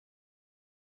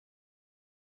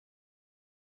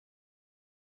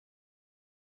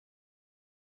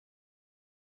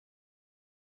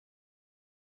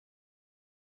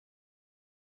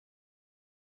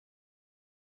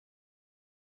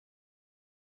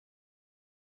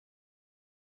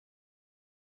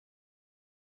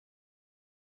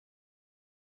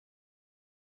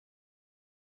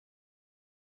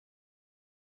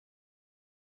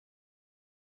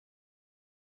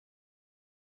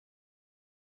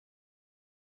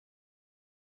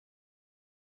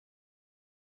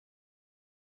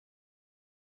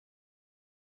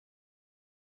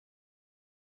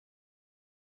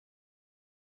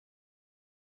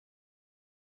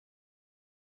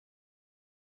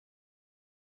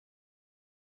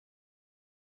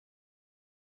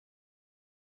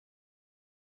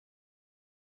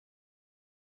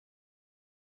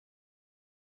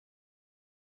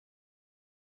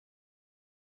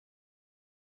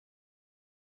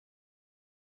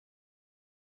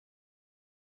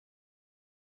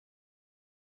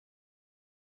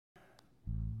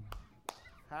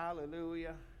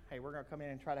Hallelujah. Hey, we're going to come in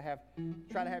and try to have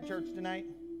church tonight.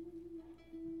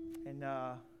 And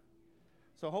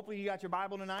so hopefully you got your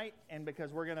Bible tonight, and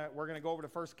because we're going to go over to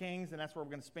 1 Kings, and that's where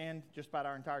we're going to spend just about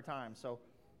our entire time. So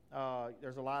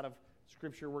there's a lot of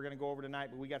scripture we're going to go over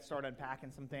tonight, but we got to start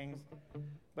unpacking some things.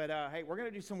 But hey, we're going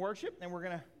to do some worship, and we're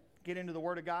going to get into the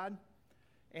Word of God.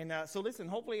 And so listen,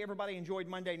 hopefully everybody enjoyed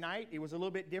Monday night. It was a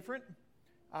little bit different.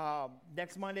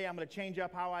 Next Monday, I'm going to change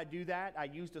up how I do that. I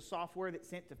used a software that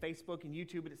sent to Facebook and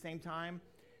YouTube at the same time,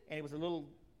 and it was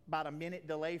about a minute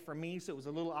delay for me, so it was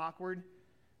a little awkward.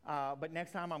 But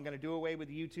next time, I'm going to do away with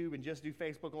YouTube and just do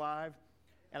Facebook Live.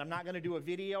 And I'm not going to do a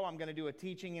video. I'm going to do a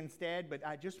teaching instead. But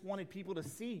I just wanted people to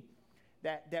see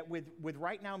that with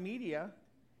Right Now Media,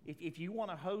 if you want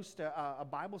to host a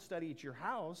Bible study at your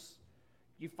house,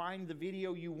 you find the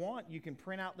video you want, you can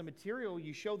print out the material,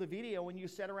 you show the video, and you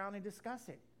sit around and discuss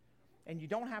it. And you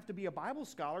don't have to be a Bible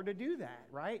scholar to do that,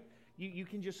 right? You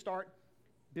can just start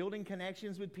building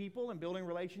connections with people and building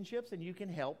relationships, and you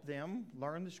can help them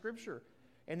learn the Scripture.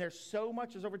 And there's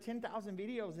over 10,000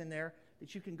 videos in there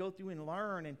that you can go through and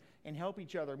learn and help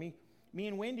each other. Me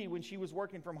and Wendy, when she was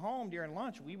working from home during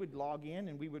lunch, we would log in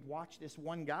and we would watch this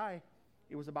one guy.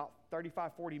 It was about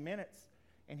 35, 40 minutes,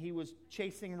 and he was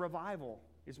chasing revival,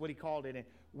 is what he called it. And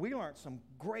we learned some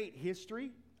great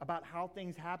history about how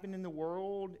things happened in the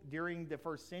world during the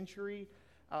first century,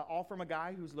 all from a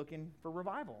guy who's looking for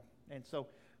revival. And so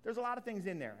there's a lot of things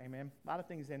in there, amen, a lot of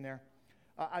things in there.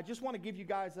 I just want to give you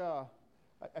guys a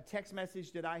text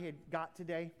message that I had got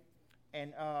today.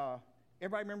 And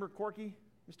everybody remember Corky,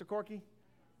 Mr. Corky?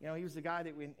 You know, he was the guy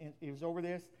that he was over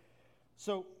this.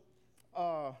 So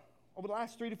over the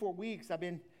last 3 to 4 weeks, I've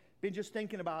been just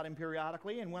thinking about him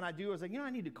periodically, and when I do, I was like, I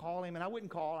need to call him, and I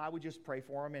wouldn't call, I would just pray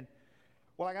for him. And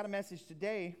well, I got a message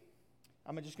today.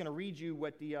 I'm just going to read you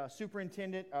what the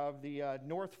superintendent of the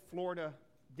North Florida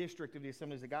District of the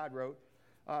Assemblies of God wrote.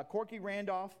 Corky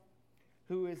Randolph,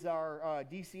 who is our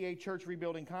DCA church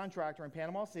rebuilding contractor in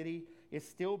Panama City, is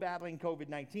still battling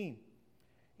COVID-19.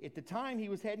 At the time, he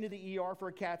was heading to the ER for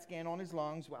a CAT scan on his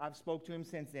lungs. Well, I've spoke to him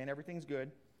since then. Everything's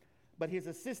good. But his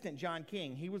assistant, John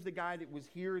King, he was the guy that was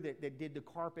here that did the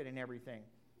carpet and everything.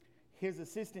 His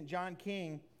assistant, John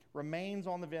King, remains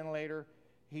on the ventilator.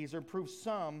 He's improved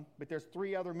some, but there's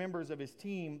 3 other members of his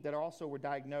team that also were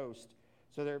diagnosed.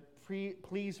 So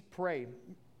please pray.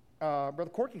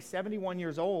 Brother Corky's 71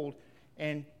 years old,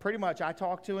 and pretty much I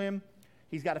talked to him.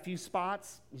 He's got a few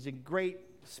spots. He's in great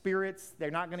spirits. They're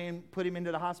not going to put him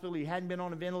into the hospital. He hadn't been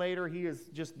on a ventilator. He is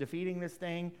just defeating this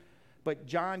thing. But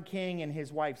John King and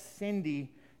his wife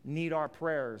Cindy need our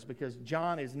prayers because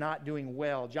John is not doing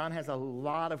well. John has a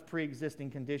lot of pre-existing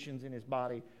conditions in his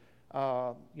body.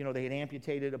 They had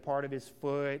amputated a part of his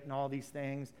foot and all these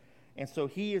things. And so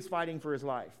he is fighting for his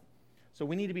life. So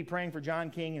we need to be praying for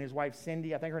John King and his wife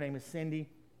Cindy. I think her name is Cindy.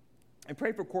 And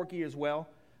pray for Corky as well.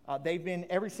 They've been,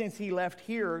 ever since he left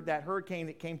here, that hurricane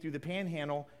that came through the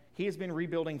Panhandle, he has been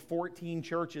rebuilding 14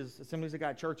 churches, Assemblies of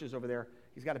God churches over there.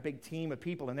 He's got a big team of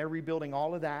people, and they're rebuilding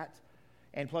all of that.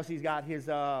 And plus he's got his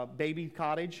baby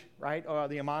cottage, right?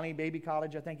 The Amani baby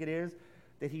cottage, I think it is,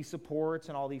 that he supports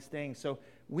and all these things. So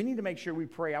we need to make sure we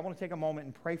pray. I want to take a moment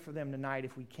and pray for them tonight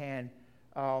if we can.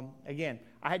 Again,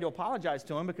 I had to apologize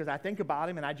to him because I think about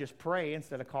him and I just pray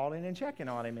instead of calling and checking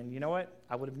on him. And you know what?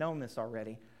 I would have known this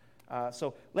already.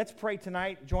 So let's pray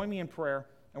tonight. Join me in prayer.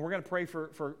 And we're going to pray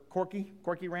for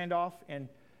Corky Randolph. And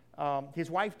his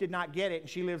wife did not get it, and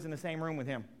she lives in the same room with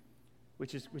him,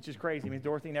 which is crazy. I mean,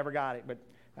 Dorothy never got it, but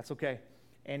that's okay.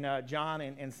 And John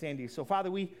and Cindy. So, Father,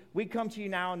 we come to you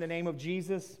now in the name of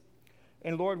Jesus.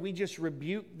 And, Lord, we just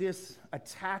rebuke this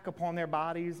attack upon their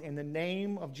bodies in the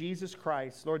name of Jesus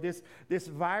Christ. Lord, this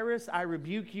virus, I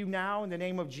rebuke you now in the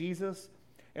name of Jesus.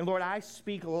 And, Lord, I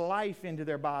speak life into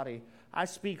their body. I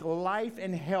speak life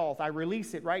and health. I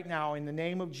release it right now in the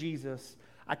name of Jesus.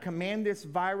 I command this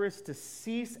virus to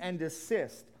cease and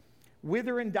desist,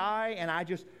 wither and die, and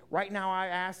right now I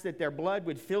ask that their blood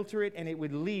would filter it and it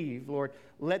would leave, Lord.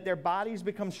 Let their bodies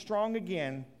become strong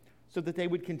again so that they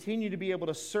would continue to be able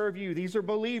to serve you. These are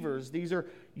believers. These are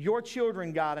your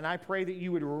children, God, and I pray that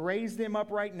you would raise them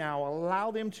up right now,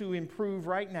 allow them to improve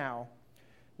right now.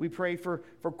 We pray for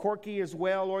Corky as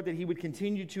well, Lord, that he would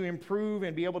continue to improve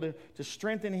and be able to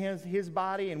strengthen his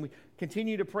body. And we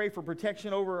continue to pray for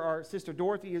protection over our sister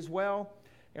Dorothy as well.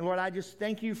 And Lord, I just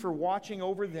thank you for watching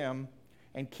over them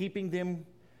and keeping them.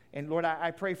 And Lord,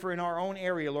 I pray for in our own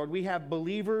area, Lord, we have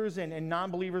believers and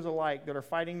non-believers alike that are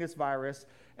fighting this virus.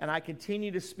 And I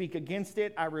continue to speak against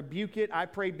it. I rebuke it. I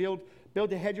pray build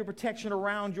a hedge of protection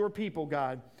around your people,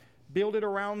 God. Build it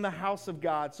around the house of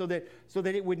God so that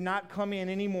it would not come in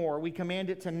anymore. We command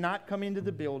it to not come into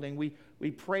the building.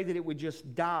 We pray that it would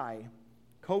just die.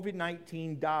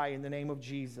 COVID-19 die in the name of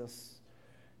Jesus.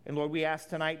 And Lord, we ask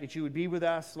tonight that you would be with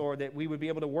us, Lord, that we would be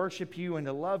able to worship you and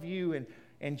to love you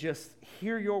and just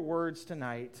hear your words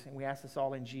tonight. And we ask this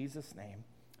all in Jesus' name.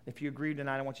 If you agree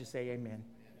tonight, I want you to say amen.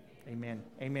 Amen.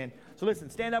 Amen. So listen,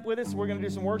 stand up with us. We're going to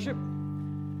do some worship.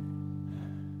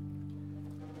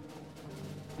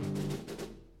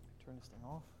 Turn this thing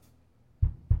off.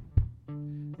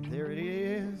 There it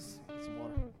is. Get some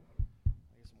water. I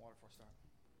get some water before I start.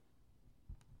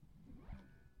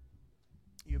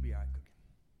 You'll be all right, Cookie.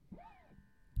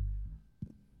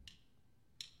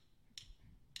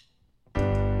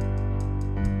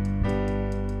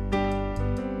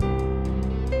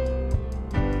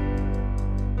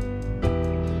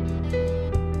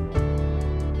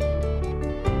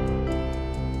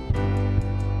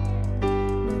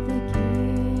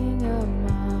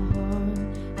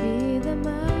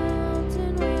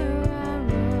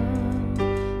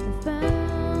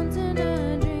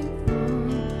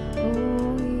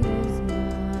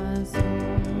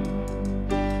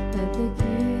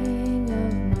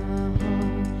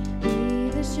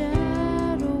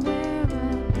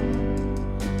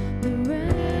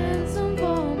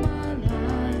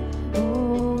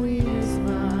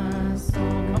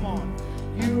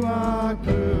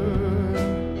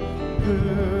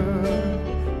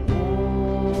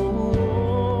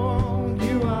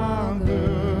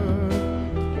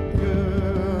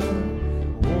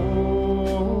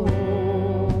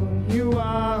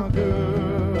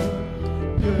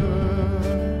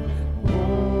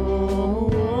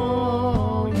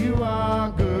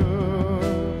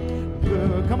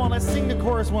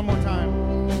 One more time.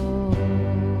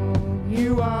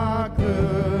 You are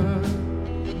good,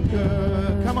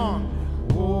 good. Come on.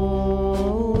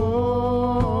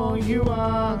 Oh, you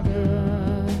are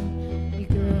good,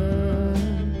 good.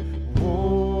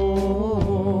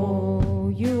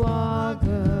 Oh, you are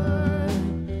good,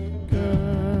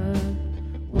 good.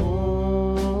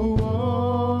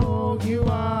 Oh, you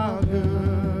are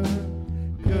good,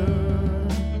 good.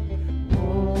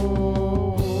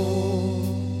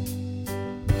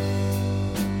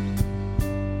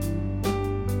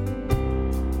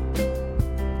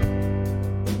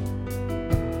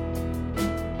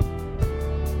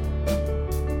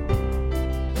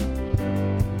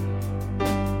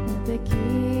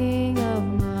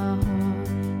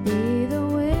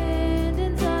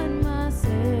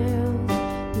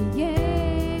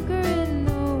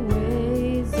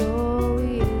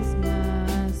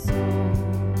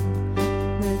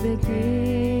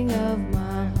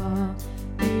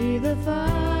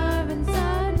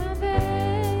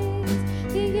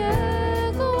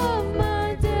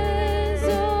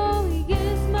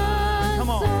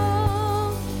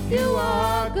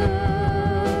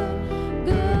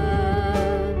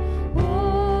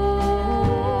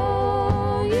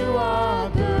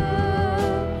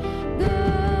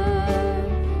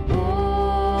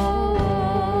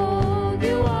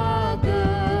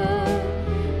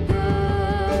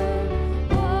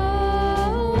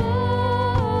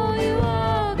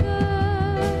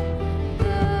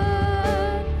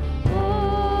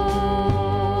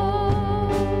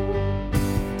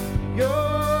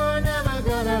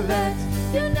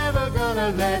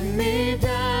 Let me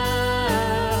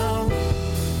down.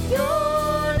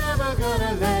 You're never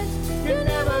gonna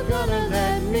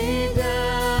let me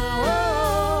down.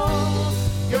 Oh,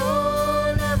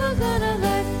 you're never gonna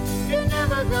let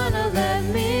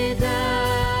me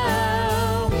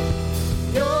down.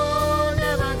 You're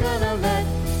never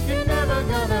gonna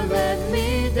let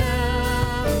me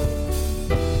down.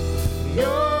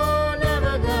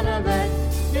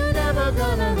 You're never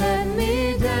gonna let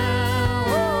me down.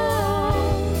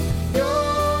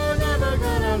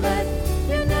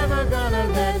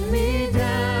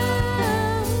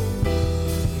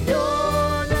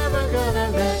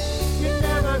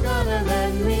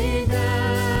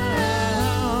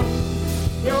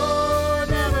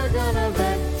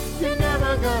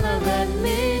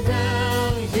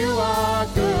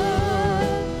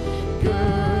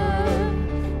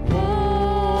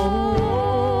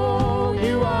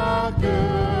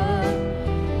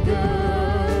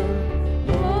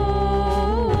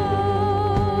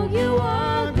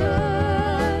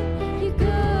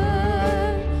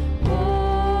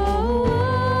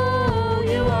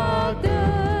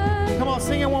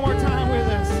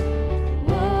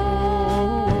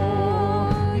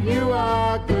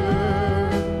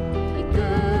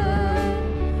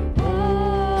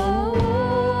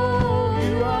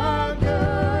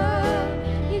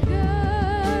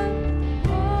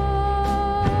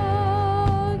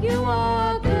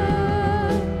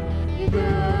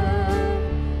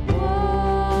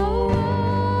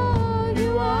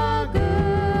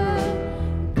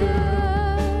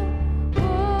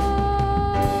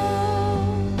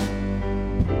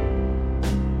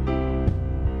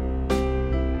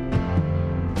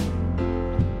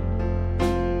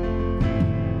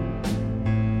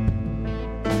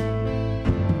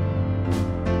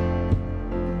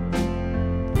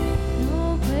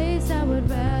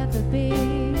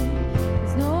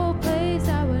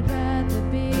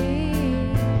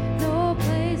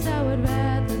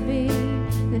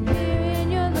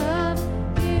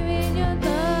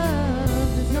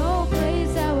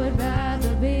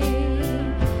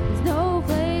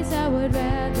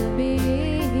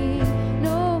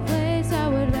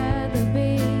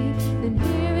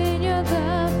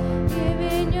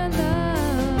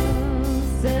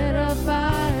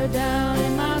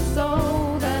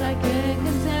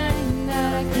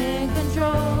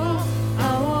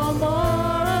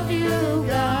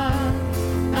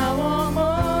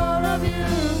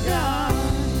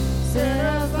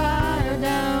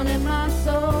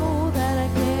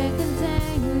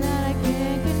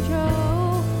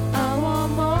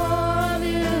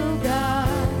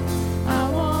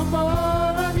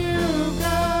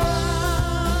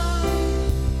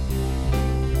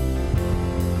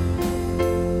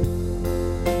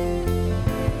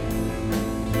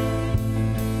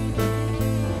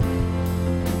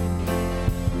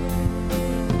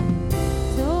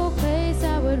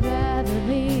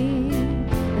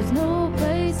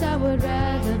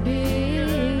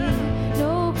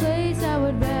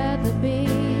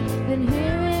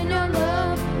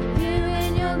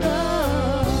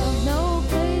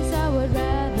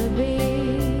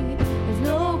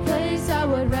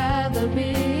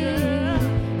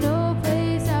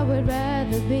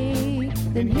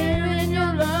 than here in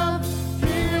your love,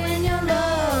 here in your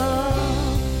love.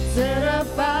 Set a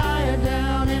fire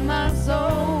down in my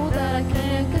soul that I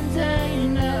can't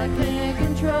contain, that I can't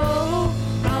control.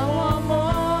 I want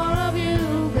more of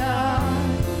you, God.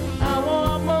 I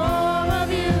want more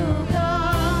of you,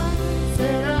 God.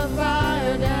 Set a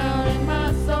fire down in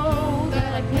my soul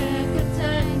that I can't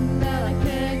contain, that I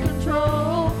can't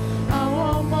control. I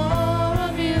want more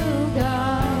of you,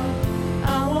 God.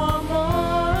 I want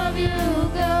more of you,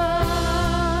 God.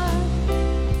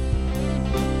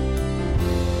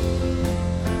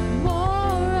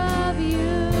 More of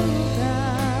you,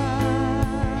 God.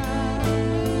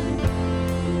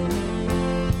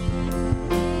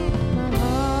 My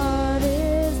heart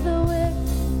is the wick,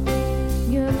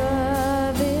 your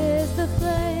love is the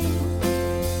flame,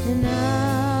 and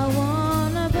I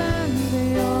wanna burn for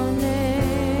your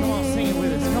name. Come on, sing it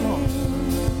with us. Come on.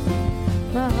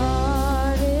 My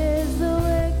heart is the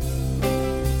wick,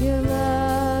 your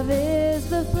love is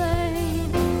the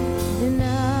flame, and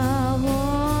I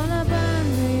wanna burn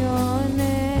for your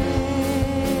name.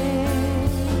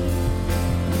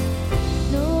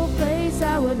 No place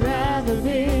I would rather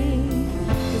be.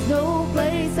 There's no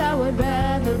place I would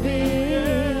rather be.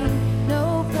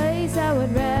 No place I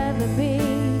would rather be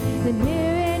than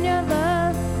here in your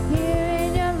love, here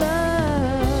in your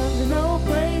love. There's no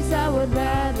place I would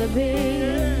rather be.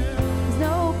 There's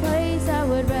no place I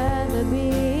would rather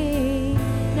be.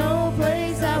 No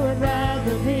place I would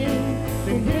rather be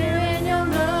than here in your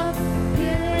love,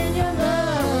 here in your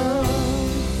love.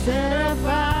 Set a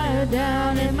fire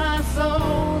down in my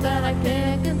soul that I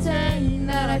can't contain,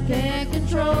 that I can't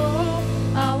control.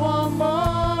 I want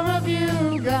more of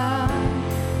you, God.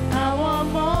 I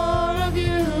want more of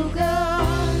you,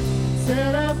 God.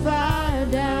 Set a fire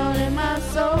down in my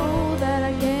soul that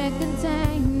I can't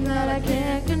contain, that I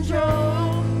can't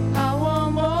control. I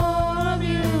want more of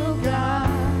you, God.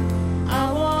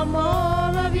 I want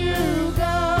more of you,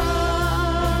 God.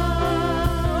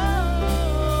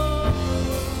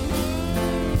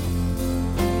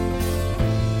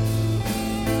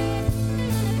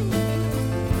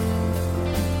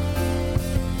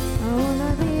 I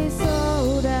wanna be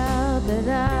sold out that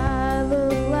I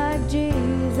look like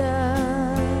Jesus.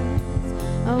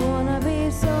 I wanna be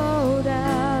sold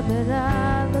out that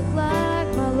I look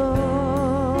like my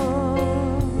Lord.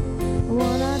 I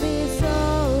wanna be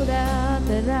sold out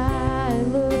that I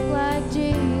look like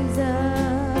Jesus.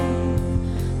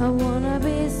 I wanna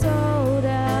be sold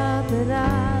out that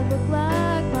I look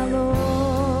like my Lord.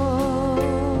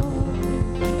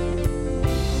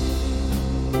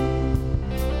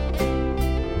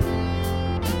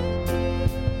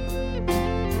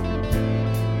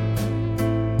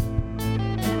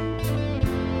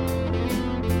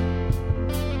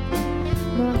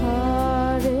 My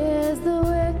heart is the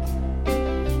wick,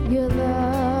 your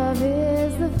love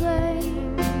is the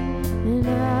flame, and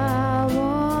I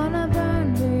wanna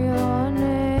burn for your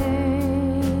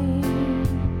name.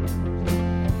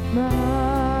 My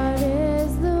heart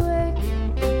is the wick,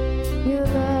 your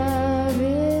love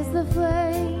is the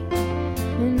flame,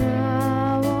 and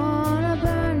I wanna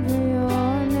burn for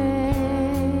your name.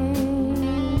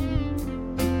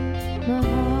 My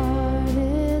heart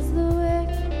is the wick,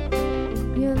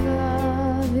 your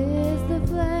love is the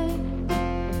flame,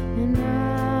 and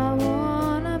I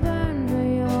wanna burn for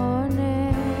your name.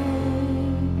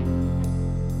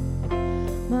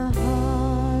 My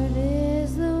heart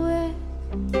is the wick,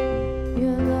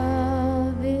 your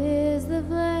love is the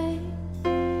flame,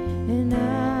 and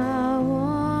I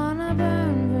wanna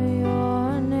burn for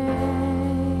your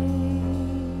name.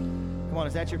 Come on,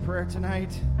 is that your prayer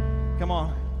tonight? Come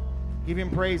on. Give him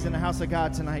praise in the house of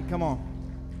God tonight. Come on.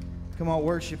 Come on,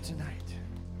 worship tonight.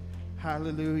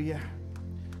 Hallelujah.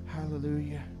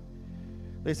 Hallelujah.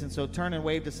 Listen, so turn and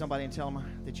wave to somebody and tell them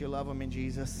that you love them in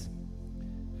Jesus.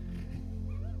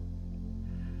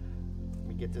 Let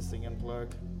me get this thing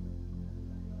unplugged.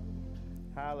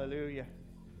 Hallelujah.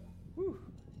 Whew.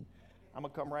 I'm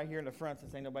going to come right here in the front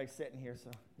since ain't nobody sitting here. So,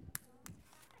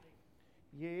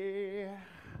 yeah.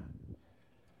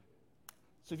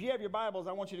 So if you have your Bibles,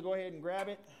 I want you to go ahead and grab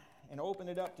it and open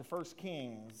it up to 1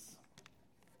 Kings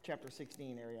chapter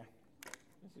 16 area.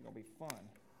 This is going to be fun.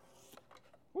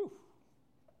 Whew.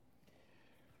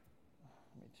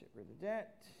 Let me get rid of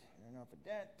that. Turn off of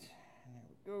that. And there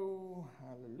we go.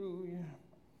 Hallelujah.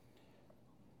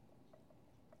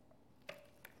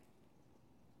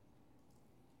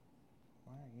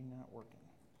 Why are you not working?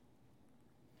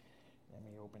 Let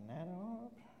me open that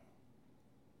up.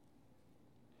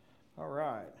 All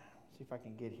right. See if I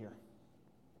can get here.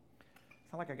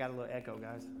 Sound like I got a little echo,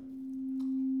 guys.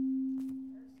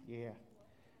 Yeah.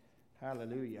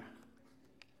 Hallelujah.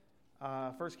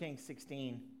 1 Kings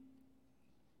 16.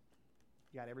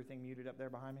 You got everything muted up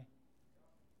there behind me?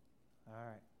 All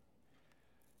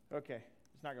right. Okay.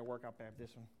 It's not going to work. I'll have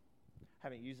this one.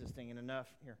 Haven't used this thing in enough.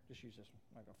 Here, just use this one.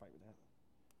 I'm not going to fight with that.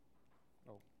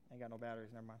 Oh, ain't got no batteries.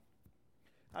 Never mind.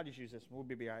 I'll just use this one.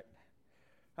 We'll be all right.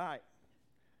 All right.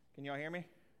 Can y'all hear me?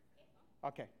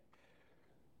 Okay.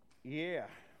 Yeah.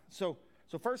 So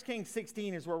 1 Kings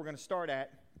 16 is where we're going to start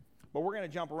at, but we're going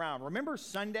to jump around. Remember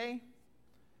Sunday?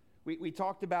 We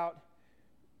talked about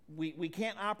we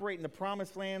can't operate in the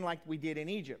promised land like we did in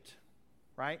Egypt,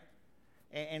 right?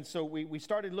 And so we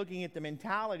started looking at the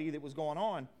mentality that was going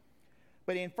on.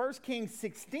 But in 1 Kings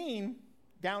 16,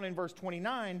 down in verse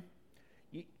 29,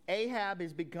 Ahab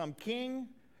has become king.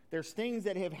 There's things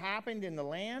that have happened in the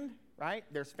land, right?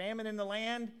 There's famine in the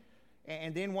land.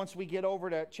 And then once we get over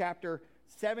to chapter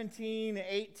 17,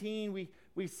 18,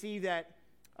 we see that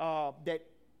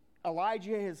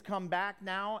Elijah has come back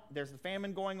now. There's a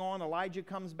famine going on. Elijah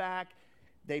comes back.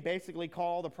 They basically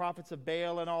call the prophets of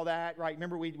Baal and all that, right?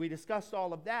 Remember, we discussed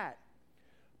all of that.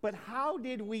 But how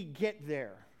did we get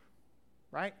there,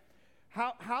 right?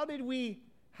 How did we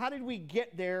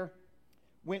get there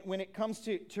when it comes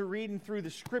to reading through the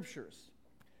scriptures?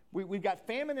 We've got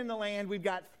famine in the land. We've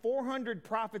got 400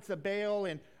 prophets of Baal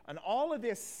and all of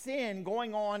this sin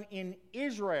going on in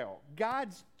Israel,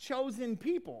 God's chosen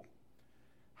people.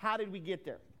 How did we get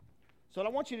there? So what I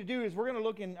want you to do is we're going to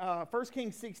look in 1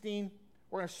 Kings 16.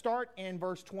 We're going to start in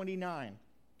verse 29.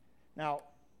 Now,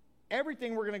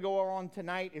 everything we're going to go on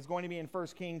tonight is going to be in 1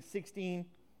 Kings 16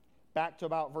 back to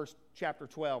about chapter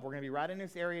 12. We're going to be right in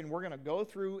this area, and we're going to go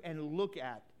through and look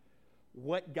at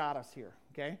what got us here,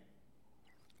 okay?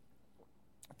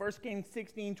 1 Kings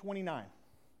 16, 29.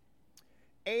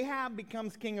 Ahab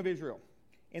becomes king of Israel.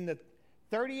 In the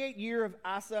 38th year of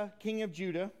Asa, king of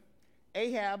Judah,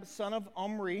 Ahab, son of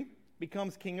Omri,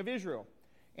 becomes king of Israel.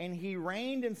 And he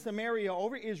reigned in Samaria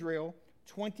over Israel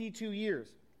 22 years.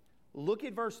 Look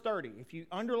at verse 30. If you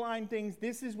underline things,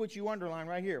 this is what you underline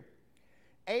right here.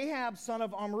 Ahab, son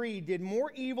of Omri, did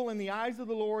more evil in the eyes of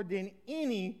the Lord than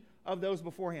any of those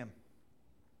before him.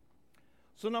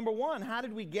 So number one, how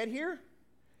did we get here?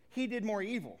 He did more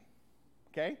evil,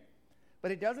 okay?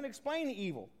 But it doesn't explain the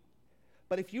evil.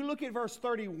 But if you look at verse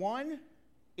 31,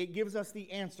 it gives us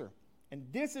the answer. And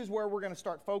this is where we're going to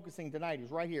start focusing tonight,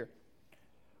 is right here.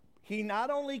 He not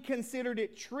only considered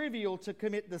it trivial to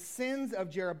commit the sins of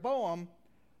Jeroboam,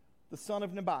 the son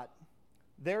of Nebat.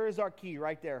 There is our key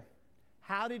right there.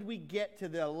 How did we get to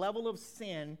the level of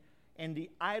sin and the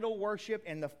idol worship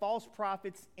and the false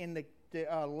prophets in the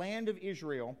land of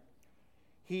Israel?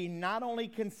 He not only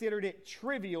considered it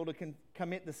trivial to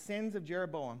commit the sins of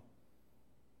Jeroboam.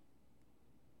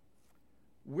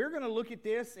 We're going to look at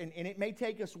this, and it may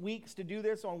take us weeks to do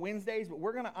this on Wednesdays, but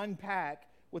we're going to unpack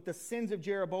what the sins of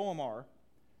Jeroboam are,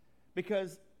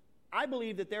 because I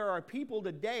believe that there are people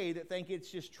today that think it's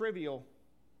just trivial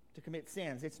to commit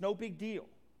sins. It's no big deal.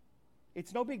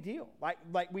 It's no big deal. Like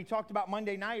we talked about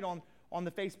Monday night on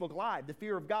the Facebook Live, the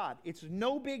fear of God. It's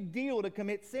no big deal to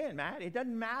commit sin, Matt. It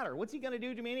doesn't matter. What's he going to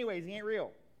do to me anyways? He ain't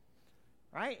real.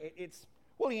 Right?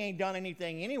 He ain't done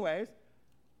anything anyways.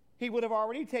 He would have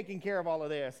already taken care of all of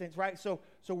this. Right? So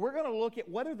we're going to look at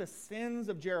what are the sins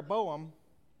of Jeroboam.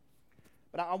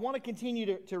 But I want to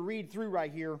continue to read through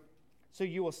right here so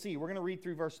you will see. We're going to read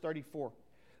through verse 34.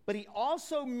 But he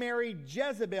also married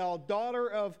Jezebel, daughter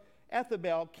of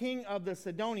Ethabel, king of the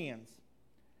Sidonians.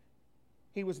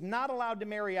 He was not allowed to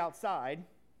marry outside.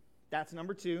 That's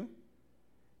number 2.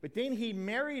 But then he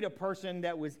married a person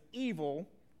that was evil.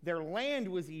 Their land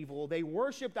was evil. They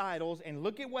worshiped idols. And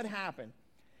look at what happened.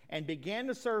 And began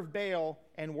to serve Baal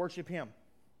and worship him.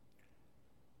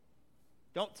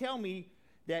 Don't tell me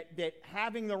that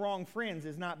having the wrong friends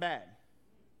is not bad.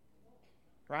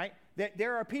 Right? That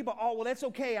there are people, that's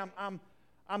okay.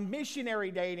 I'm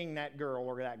missionary dating that girl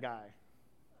or that guy.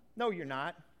 No, you're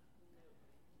not.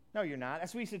 No, you're not.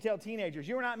 That's what we used to tell teenagers.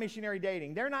 You're not missionary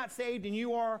dating. They're not saved and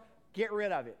you are. Get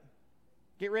rid of it.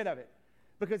 Get rid of it.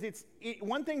 Because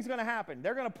one thing's going to happen.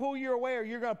 They're going to pull you away or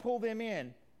you're going to pull them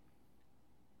in.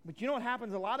 But you know what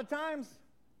happens a lot of times?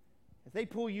 Is they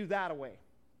pull you that away.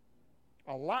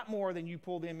 A lot more than you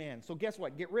pull them in. So guess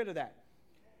what? Get rid of that.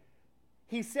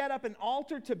 He set up an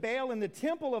altar to Baal in the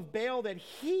temple of Baal that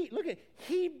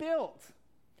he built.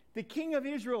 The king of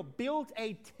Israel built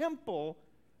a temple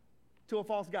to a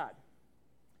false god.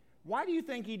 Why do you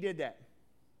think he did that?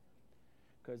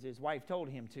 Because his wife told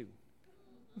him to.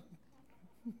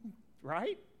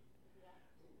 Right?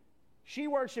 She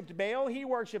worshiped Baal. He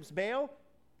worships Baal.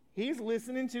 He's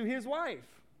listening to his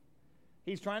wife.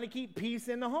 He's trying to keep peace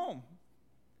in the home.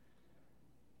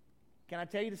 Can I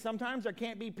tell you that sometimes there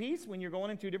can't be peace when you're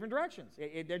going in two different directions?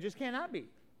 There just cannot be,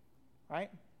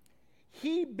 right?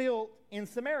 He built in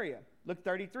Samaria. Look,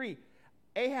 33.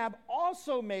 Ahab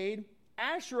also made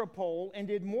Asherah pole and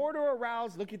did more to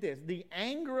arouse, look at this, the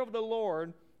anger of the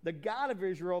Lord, the God of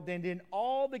Israel, than did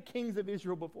all the kings of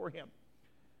Israel before him.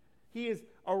 He is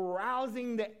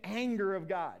arousing the anger of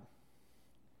God.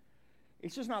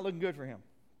 It's just not looking good for him.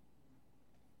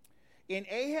 In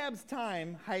Ahab's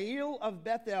time, Hiel of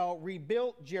Bethel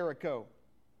rebuilt Jericho.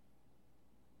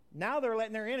 Now they're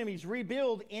letting their enemies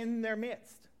rebuild in their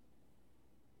midst.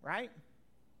 Right?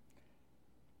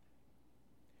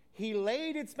 He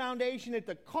laid its foundation at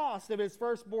the cost of his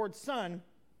firstborn son,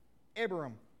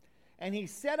 Abiram. And he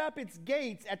set up its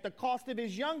gates at the cost of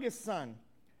his youngest son,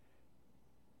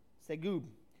 Segub,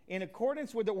 in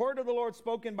accordance with the word of the Lord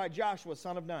spoken by Joshua,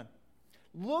 son of Nun.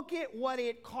 Look at what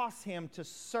it costs him to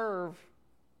serve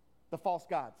the false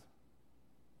gods.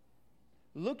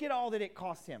 Look at all that it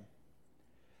cost him.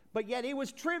 But yet it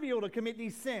was trivial to commit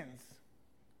these sins,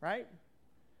 right?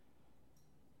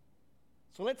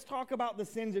 So let's talk about the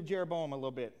sins of Jeroboam a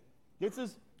little bit. This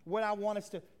is what I want us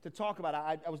to talk about.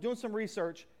 I was doing some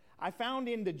research. I found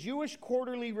in the Jewish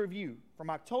Quarterly Review from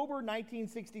October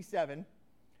 1967,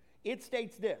 it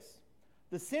states this: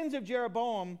 the sins of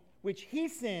Jeroboam, which he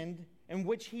sinned and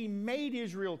which he made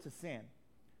Israel to sin.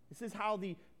 This is how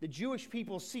the Jewish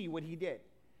people see what he did.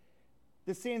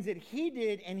 The sins that he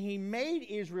did and he made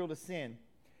Israel to sin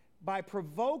by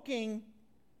provoking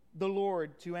the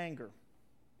Lord to anger.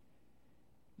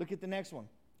 Look at the next one.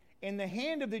 In the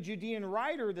hand of the Judean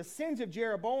writer, the sins of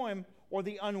Jeroboam, or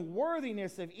the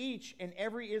unworthiness of each and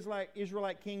every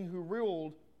Israelite king who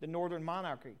ruled the northern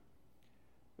monarchy.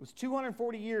 It was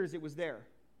 240 years it was there.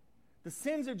 The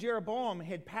sins of Jeroboam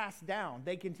had passed down.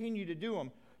 They continue to do them.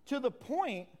 To the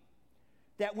point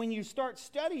that when you start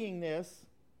studying this,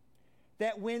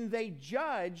 that when they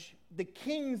judge the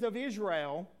kings of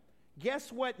Israel,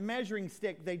 guess what measuring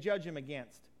stick they judge them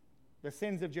against? The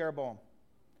sins of Jeroboam.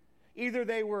 Either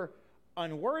they were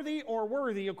unworthy or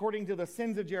worthy according to the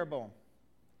sins of Jeroboam.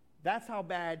 That's how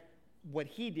bad what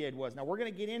he did was. Now, we're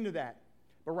going to get into that.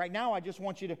 But right now, I just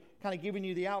want you to kind of giving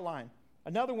you the outline.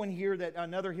 Another one here,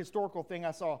 another historical thing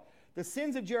I saw. The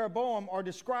sins of Jeroboam are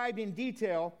described in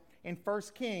detail in 1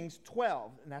 Kings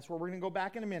 12. And that's where we're going to go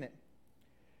back in a minute.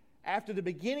 After the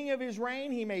beginning of his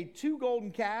reign, he made 2 golden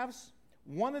calves.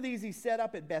 One of these he set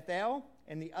up at Bethel,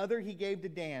 and the other he gave to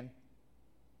Dan.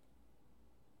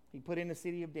 He put in the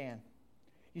city of Dan.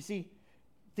 You see,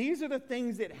 these are the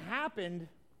things that happened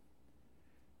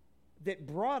that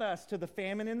brought us to the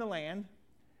famine in the land,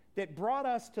 that brought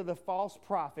us to the false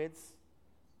prophets,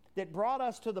 that brought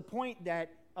us to the point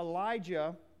that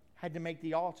Elijah had to make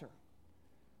the altar.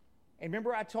 And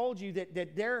remember I told you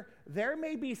that there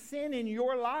may be sin in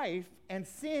your life and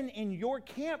sin in your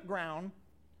campground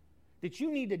that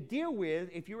you need to deal with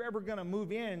if you're ever going to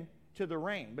move in to the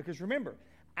reign. Because remember,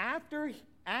 after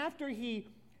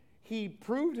he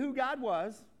proved who God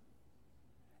was,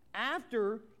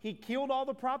 after he killed all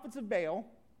the prophets of Baal,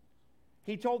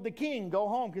 he told the king, go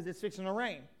home because it's fixing to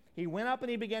rain. He went up and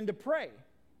he began to pray.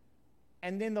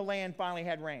 And then the land finally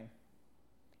had rain.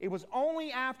 It was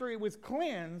only after it was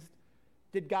cleansed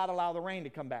did God allow the rain to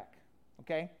come back.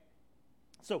 Okay?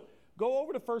 So go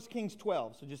over to 1 Kings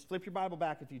 12. So just flip your Bible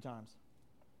back a few times.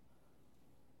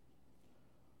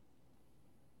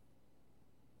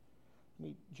 Let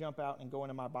me jump out and go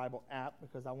into my Bible app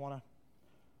because I want to.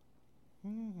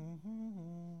 Don't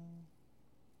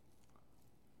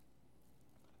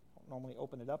normally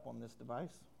open it up on this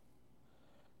device.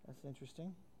 That's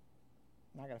interesting.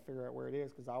 Now I got to figure out where it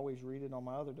is because I always read it on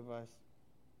my other device.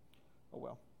 Oh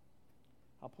well.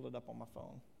 I'll pull it up on my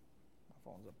phone. My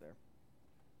phone's up there.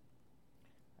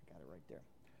 I got it right there.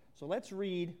 So let's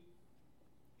read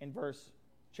in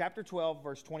chapter 12,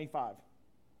 verse 25.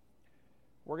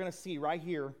 We're going to see right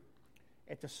here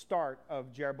at the start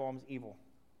of Jeroboam's evil.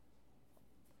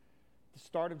 The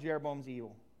start of Jeroboam's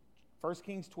evil. 1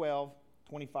 Kings 12,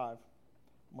 25. I'm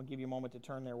going to give you a moment to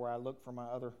turn there where I look for my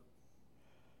other.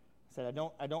 I said,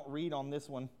 I don't read on this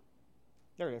one.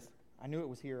 There it is. I knew it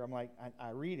was here. I'm like, I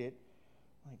read it.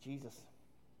 I'm like, Jesus.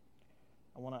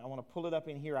 I want to pull it up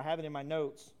in here. I have it in my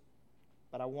notes,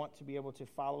 but I want to be able to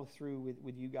follow through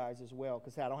with you guys as well.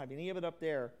 Because I don't have any of it up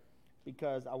there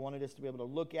because I wanted us to be able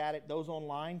to look at it. Those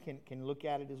online can look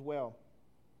at it as well.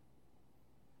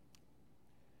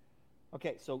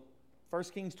 Okay, so 1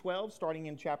 Kings 12, starting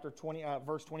in chapter 20,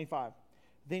 verse 25.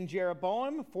 Then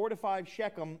Jeroboam fortified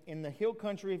Shechem in the hill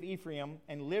country of Ephraim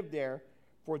and lived there,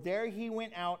 for there he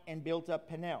went out and built up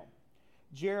Peniel.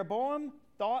 Jeroboam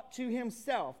thought to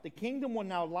himself, the kingdom will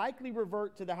now likely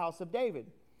revert to the house of David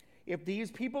if these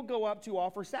people go up to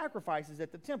offer sacrifices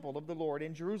at the temple of the Lord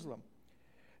in Jerusalem.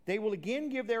 They will again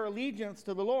give their allegiance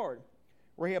to the Lord,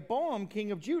 Rehoboam,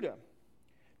 king of Judah.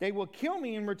 They will kill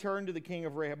me and return to the king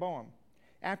of Rehoboam.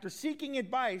 After seeking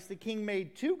advice, the king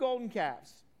made 2 golden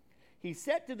calves. He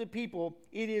said to the people,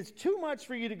 it is too much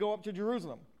for you to go up to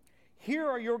Jerusalem. Here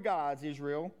are your gods,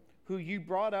 Israel, who you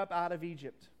brought up out of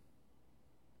Egypt.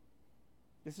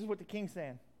 This is what the king's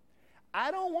saying.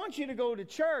 I don't want you to go to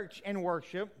church and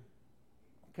worship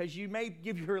because you may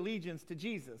give your allegiance to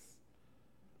Jesus.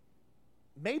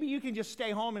 Maybe you can just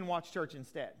stay home and watch church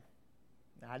instead.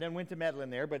 Now, I didn't went to meddling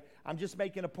there, but I'm just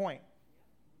making a point.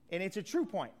 And it's a true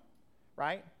point,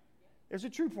 right? There's a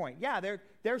true point. Yeah,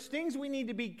 there's things we need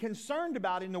to be concerned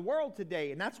about in the world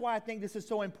today, and that's why I think this is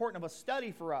so important of a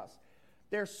study for us.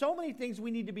 There's so many things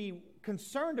we need to be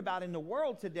concerned about in the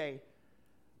world today.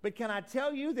 But can I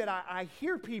tell you that I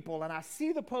hear people and I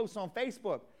see the posts on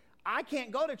Facebook. I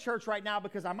can't go to church right now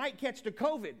because I might catch the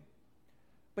COVID.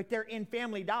 But they're in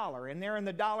Family Dollar, and they're in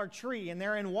the Dollar Tree, and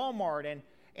they're in Walmart,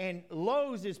 and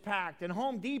Lowe's is packed, and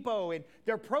Home Depot, and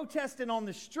they're protesting on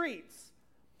the streets.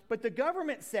 But the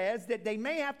government says that they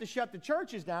may have to shut the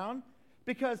churches down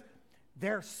because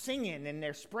they're singing and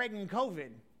they're spreading COVID.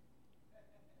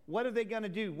 What are they going to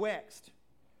do next?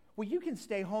 Well, you can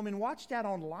stay home and watch that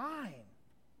online.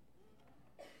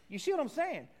 You see what I'm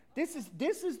saying? This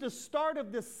is the start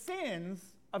of the sins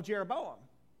of Jeroboam.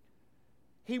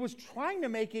 He was trying to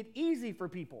make it easy for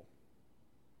people.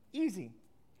 Easy.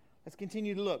 Let's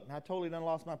continue to look. I totally done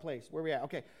lost my place. Where we at?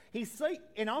 Okay.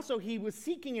 And also he was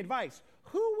seeking advice.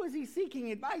 Who was he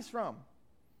seeking advice from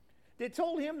that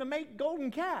told him to make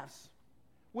golden calves?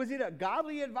 Was it a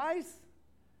godly advice?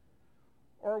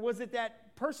 Or was it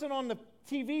that person on the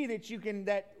TV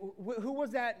who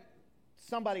was that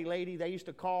somebody lady they used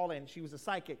to call, and she was a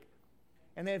psychic?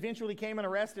 And they eventually came and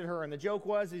arrested her, and the joke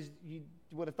was you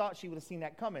would have thought she would have seen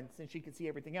that coming since she could see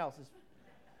everything else.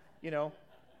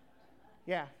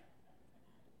 Yeah.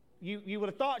 You would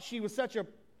have thought she was such a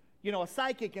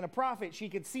psychic and a prophet. She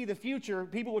could see the future.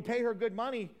 People would pay her good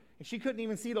money, and she couldn't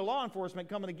even see the law enforcement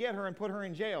coming to get her and put her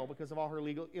in jail because of all her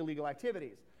illegal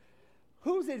activities.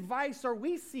 Whose advice are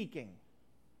we seeking?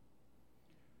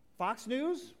 Fox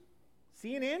News?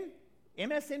 CNN?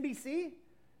 MSNBC?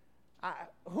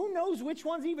 Who knows which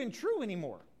one's even true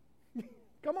anymore?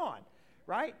 Come on,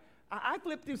 right? I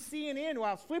flipped through CNN while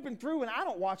I was flipping through, and I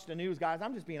don't watch the news, guys.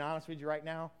 I'm just being honest with you right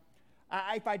now.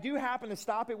 If I do happen to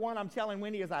stop at one, I'm telling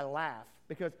Wendy as I laugh,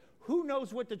 because who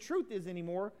knows what the truth is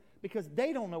anymore, because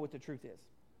they don't know what the truth is,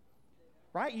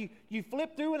 right? You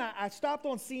flip through, and I stopped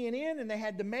on CNN, and they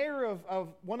had the mayor of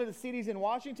one of the cities in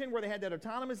Washington where they had that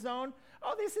autonomous zone.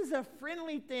 Oh, this is a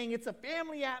friendly thing. It's a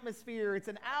family atmosphere. It's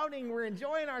an outing. We're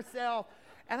enjoying ourselves.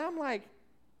 And I'm like,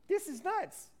 this is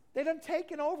nuts. They done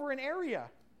taken over an area.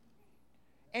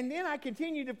 And then I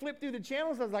continued to flip through the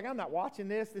channels. I was like, I'm not watching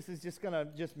this. This is just going to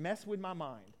just mess with my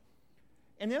mind.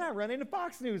 And then I run into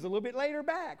Fox News a little bit later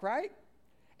back, right?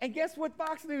 And guess what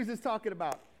Fox News is talking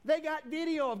about? They got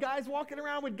video of guys walking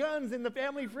around with guns in the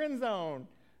family friend zone,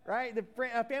 right? The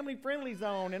family friendly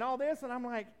zone and all this. And I'm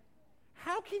like,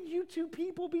 how can you two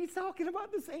people be talking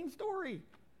about the same story?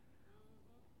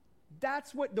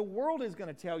 That's what the world is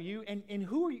going to tell you. And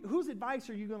whose advice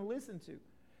are you going to listen to?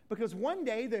 Because one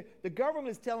day the government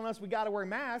is telling us we got to wear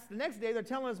masks. The next day they're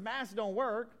telling us masks don't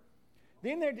work.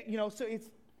 Then they're, so it's,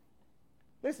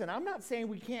 listen, I'm not saying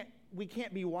we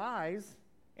can't be wise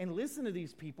and listen to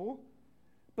these people.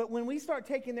 But when we start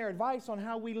taking their advice on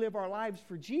how we live our lives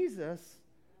for Jesus,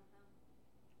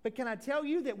 but can I tell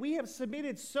you that we have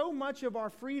submitted so much of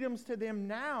our freedoms to them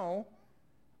now,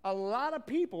 a lot of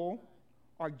people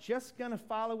are just going to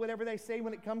follow whatever they say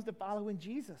when it comes to following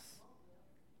Jesus.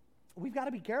 We've got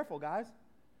to be careful, guys,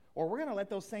 or we're going to let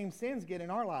those same sins get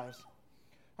in our lives.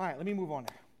 All right, let me move on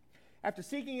now. After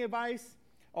seeking advice,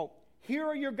 here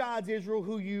are your gods, Israel,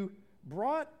 who you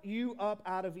brought you up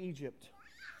out of Egypt.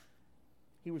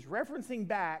 He was referencing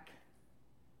back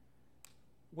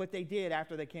what they did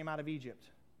after they came out of Egypt.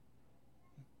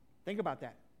 Think about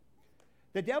that.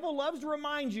 The devil loves to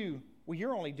remind you, well,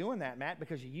 you're only doing that, Matt,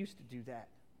 because you used to do that.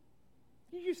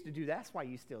 You used to do that. That's why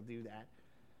you still do that.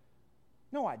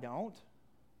 No, I don't.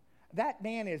 That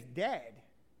man is dead.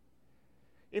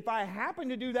 If I happened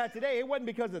to do that today, it wasn't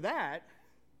because of that.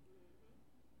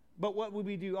 But what would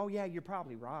we do? Oh, yeah, you're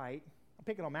probably right. I'm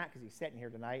picking on Matt because he's sitting here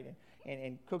tonight,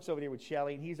 and Cook's over there with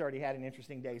Shelly, and he's already had an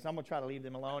interesting day, so I'm going to try to leave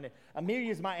them alone. And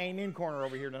Amelia's my amen corner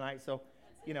over here tonight, so,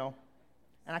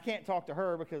 and I can't talk to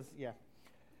her because, yeah.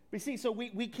 But see, so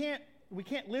we can't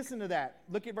listen to that.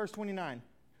 Look at verse 29.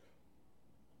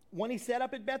 one he set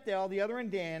up at Bethel, the other in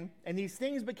Dan, and these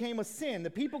things became a sin. The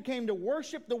people came to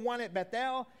worship the one at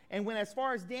Bethel and went as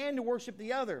far as Dan to worship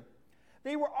the other.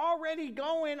 They were already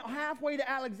going halfway to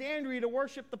Alexandria to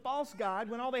worship the false god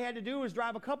when all they had to do was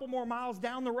drive a couple more miles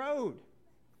down the road.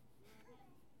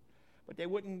 But they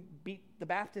wouldn't beat the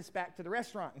Baptists back to the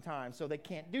restaurant in time, so they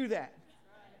can't do that.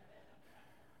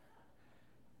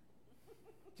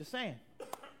 Just saying.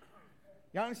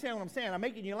 Y'all understand what I'm saying? I'm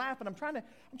making you laugh, and I'm trying to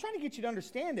get you to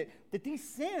understand that these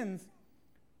sins,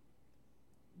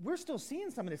 we're still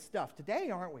seeing some of this stuff today,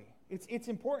 aren't we? It's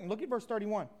important. Look at verse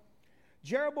 31.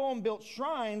 Jeroboam built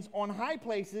shrines on high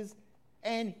places,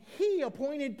 and he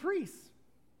appointed priests.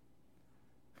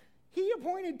 He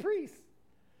appointed priests.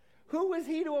 Who was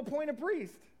he to appoint a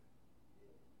priest?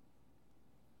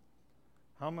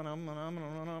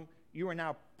 You are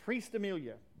now Priest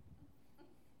Amelia.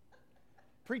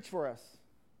 Preach for us.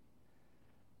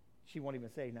 She won't even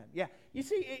say nothing. Yeah, you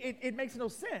see, it makes no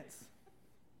sense.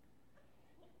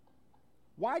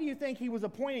 Why do you think he was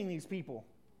appointing these people?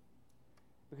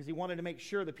 Because he wanted to make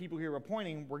sure the people he was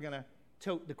appointing were going to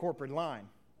tote the corporate line.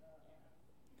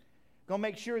 Going to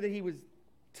make sure that he was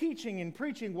teaching and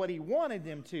preaching what he wanted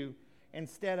them to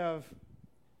instead of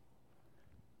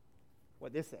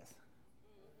what this says.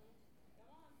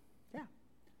 Yeah.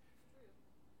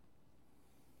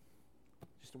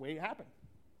 Just the way it happened.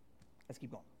 Let's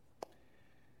keep going.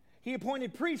 He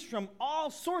appointed priests from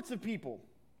all sorts of people.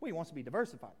 Well, he wants to be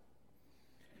diversified.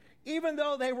 Even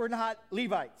though they were not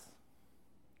Levites.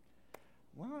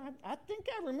 Well, I think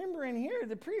I remember in here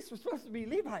the priests were supposed to be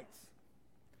Levites.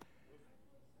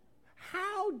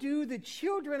 How do the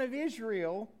children of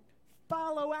Israel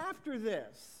follow after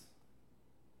this?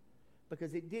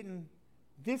 Because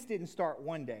this didn't start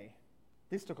one day.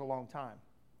 This took a long time.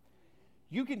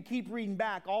 You can keep reading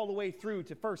back all the way through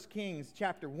to 1 Kings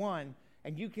chapter 1,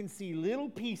 and you can see little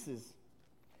pieces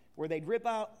where they'd rip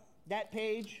out that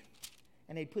page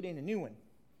and they'd put in a new one.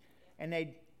 And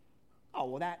they'd,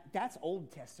 that's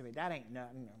Old Testament. That ain't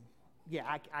nothing.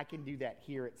 Yeah, I can do that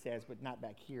here, it says, but not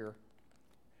back here.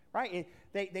 Right?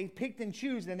 They picked and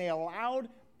chose, and they allowed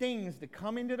things to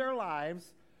come into their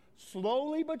lives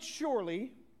slowly but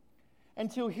surely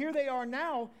until here they are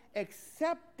now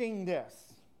accepting this.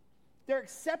 They're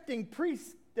accepting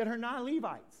priests that are not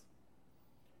Levites.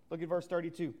 Look at verse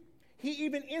 32. He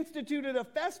even instituted a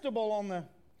festival on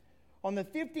the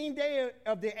 15th day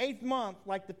of the 8th month,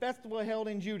 like the festival held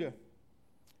in Judah.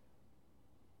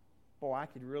 Boy, I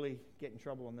could really get in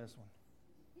trouble on this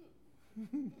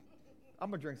one. I'm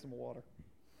going to drink some water.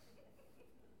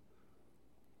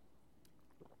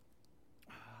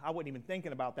 I wasn't even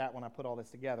thinking about that when I put all this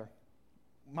together.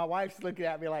 My wife's looking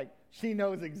at me like she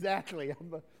knows exactly.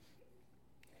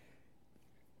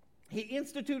 He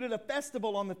instituted a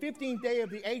festival on the 15th day of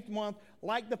the 8th month,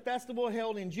 like the festival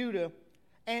held in Judah,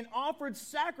 and offered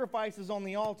sacrifices on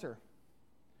the altar.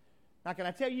 Now, can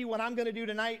I tell you what I'm going to do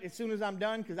tonight as soon as I'm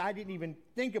done? Because I didn't even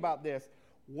think about this.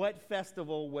 What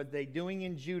festival were they doing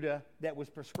in Judah that was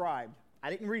prescribed? I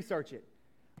didn't research it.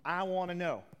 I want to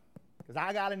know, because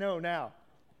I got to know now.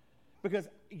 Because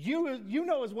you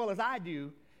know as well as I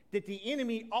do that the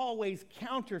enemy always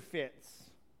counterfeits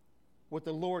what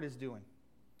the Lord is doing.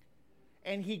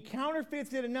 And he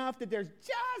counterfeits it enough that there's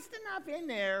just enough in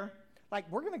there,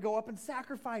 like we're going to go up and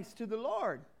sacrifice to the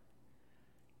Lord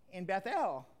in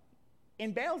Bethel,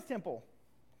 in Baal's temple.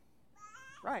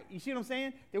 Right, you see what I'm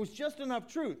saying? There was just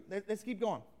enough truth. Let's keep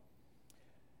going.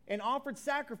 And offered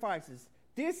sacrifices.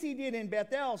 This he did in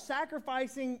Bethel,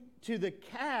 sacrificing to the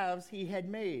calves he had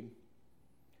made.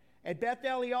 At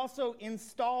Bethel, he also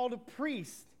installed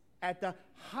priests at the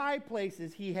high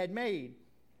places he had made.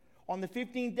 On the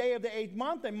 15th day of the 8th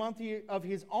month, a month of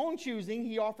his own choosing,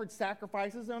 he offered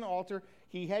sacrifices on an altar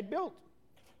he had built.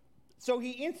 So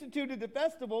he instituted the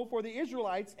festival for the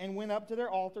Israelites and went up to their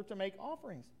altar to make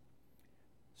offerings.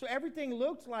 So everything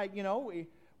looked like,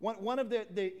 one of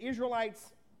the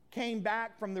Israelites came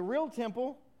back from the real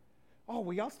temple. Oh,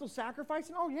 we all still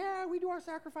sacrificing? Oh, yeah, we do our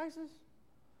sacrifices.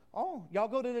 Oh, y'all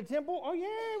go to the temple? Oh,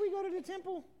 yeah, we go to the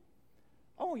temple.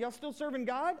 Oh, y'all still serving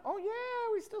God? Oh,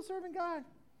 yeah, we still serving God.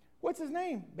 What's his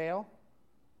name? Baal.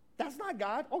 That's not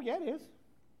God. Oh, yeah, it is.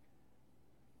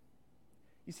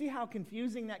 You see how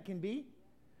confusing that can be?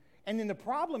 And then the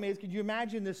problem is, could you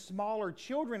imagine the smaller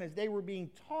children as they were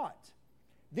being taught?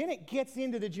 Then it gets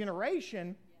into the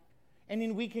generation, and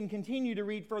then we can continue to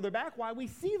read further back why we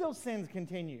see those sins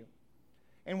continue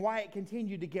and why it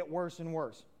continued to get worse and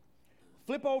worse.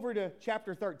 Flip over to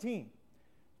chapter 13.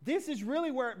 This is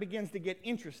really where it begins to get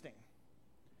interesting,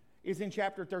 is in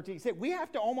chapter 13. See, we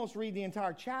have to almost read the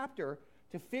entire chapter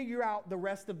to figure out the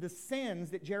rest of the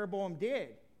sins that Jeroboam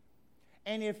did.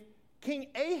 And if King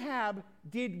Ahab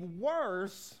did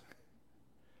worse,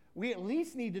 we at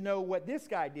least need to know what this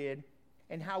guy did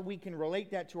and how we can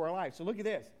relate that to our life. So look at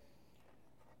this.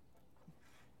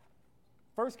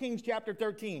 1 Kings chapter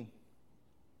 13,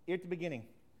 here at the beginning.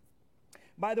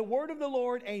 By the word of the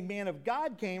Lord, a man of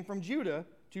God came from Judah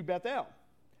to Bethel.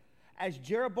 As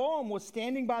Jeroboam was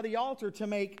standing by the altar to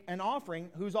make an offering,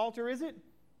 whose altar is it?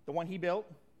 The one he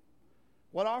built.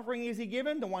 What offering is he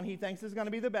given? The one he thinks is going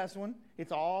to be the best one.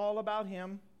 It's all about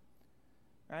him.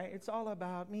 Right? It's all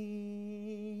about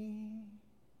me.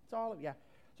 So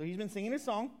he's been singing his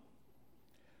song.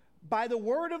 By the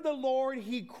word of the Lord,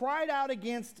 he cried out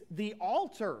against the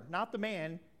altar, not the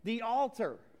man, the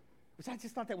altar. Which I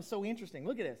just thought that was so interesting.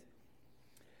 Look at this.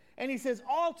 And he says,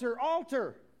 altar,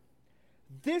 altar.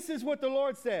 This is what the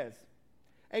Lord says.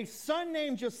 A son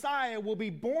named Josiah will be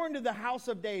born to the house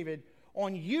of David.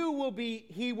 On you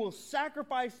he will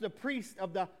sacrifice the priests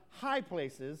of the high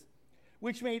places,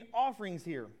 which made offerings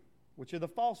here, which are the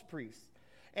false priests.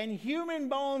 And human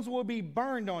bones will be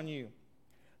burned on you.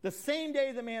 The same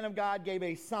day the man of God gave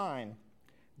a sign.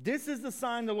 This is the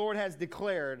sign the Lord has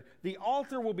declared. The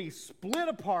altar will be split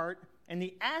apart, and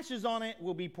the ashes on it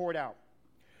will be poured out.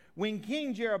 When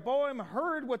King Jeroboam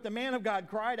heard what the man of God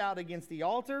cried out against the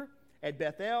altar at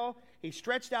Bethel, he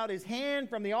stretched out his hand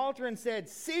from the altar and said,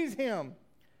 seize him.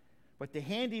 But the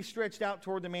hand he stretched out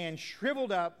toward the man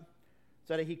shriveled up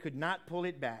so that he could not pull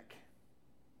it back.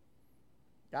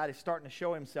 God is starting to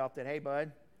show himself that, hey,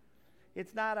 bud,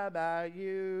 it's not about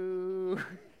you.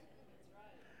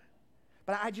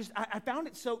 But I found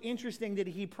it so interesting that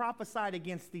he prophesied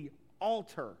against the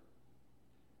altar.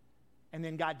 And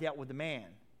then God dealt with the man.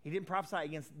 He didn't prophesy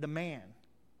against the man.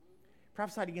 He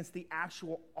prophesied against the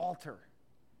actual altar.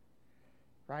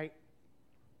 Right?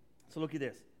 So look at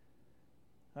this.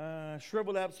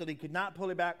 Shriveled up so that he could not pull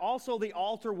it back. Also, the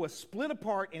altar was split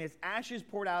apart and its ashes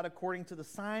poured out according to the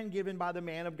sign given by the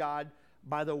man of God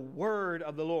by the word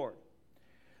of the Lord.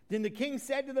 Then the king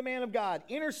said to the man of God,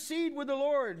 intercede with the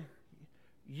Lord,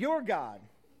 your God.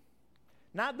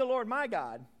 Not the Lord, my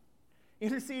God.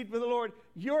 Intercede with the Lord,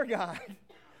 your God.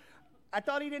 I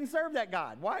thought he didn't serve that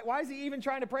God. Why is he even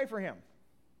trying to pray for him?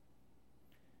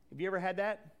 Have you ever had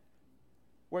that?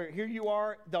 Where here you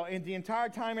are, and the entire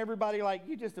time everybody like,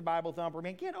 you're just a Bible thumper,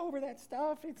 man. Get over that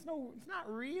stuff. It's not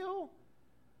real.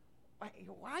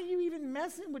 Why are you even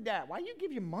messing with that? Why you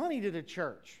give your money to the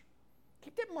church?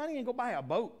 Take that money and go buy a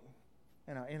boat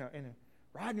and a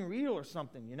riding reel or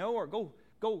something, or go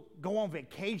on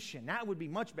vacation. That would be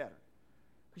much better.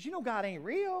 Because God ain't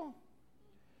real.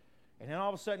 And then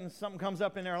all of a sudden something comes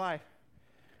up in their life.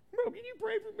 Bro, can you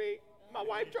pray for me? My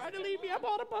wife tried to leave me. I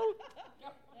bought a boat.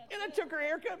 And I took her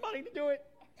haircut money to do it.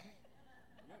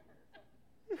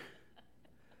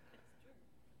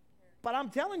 But I'm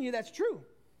telling you that's true.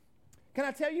 Can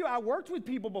I tell you, I worked with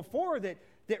people before that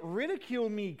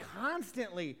ridiculed me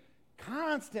constantly.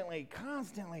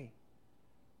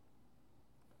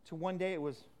 So one day it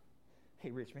was,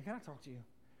 hey, Rich, man, can I talk to you?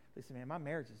 Listen, man, my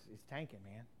marriage is tanking,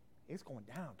 man. It's going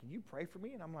down. Can you pray for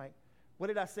me? And I'm like, what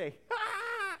did I say?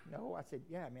 No, I said,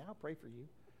 yeah, man, I'll pray for you.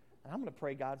 And I'm going to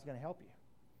pray God's going to help you.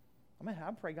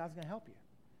 I pray God's going to help you.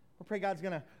 I pray God's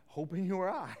going to open your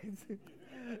eyes.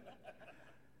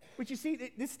 But you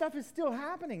see, this stuff is still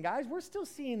happening, guys. We're still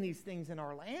seeing these things in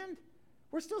our land.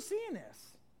 We're still seeing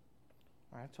this.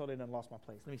 All right, I totally done lost my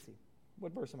place. Let me see.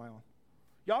 What verse am I on?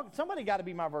 Y'all, somebody got to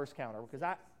be my verse counter because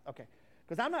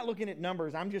I'm not looking at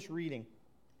numbers. I'm just reading.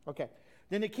 Okay.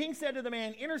 Then the king said to the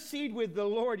man, intercede with the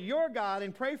Lord your God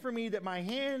and pray for me that my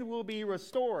hand will be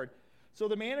restored. So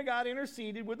the man of God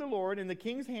interceded with the Lord, and the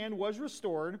king's hand was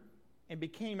restored and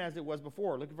became as it was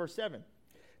before. Look at verse 7.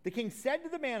 The king said to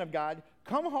the man of God,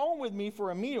 come home with me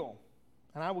for a meal,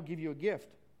 and I will give you a gift.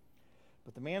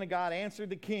 But the man of God answered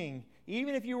the king,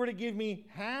 even if you were to give me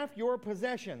half your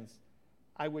possessions,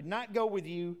 I would not go with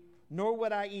you, nor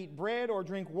would I eat bread or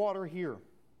drink water here.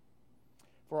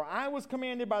 For I was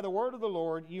commanded by the word of the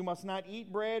Lord, you must not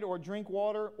eat bread or drink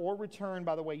water or return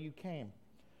by the way you came.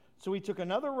 So he took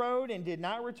another road and did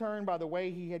not return by the way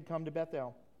he had come to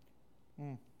Bethel.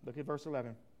 Look at verse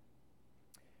 11.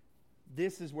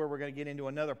 This is where we're going to get into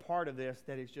another part of this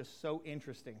that is just so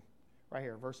interesting. Right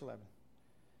here, verse 11.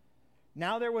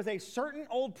 Now there was a certain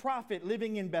old prophet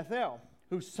living in Bethel,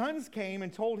 whose sons came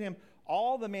and told him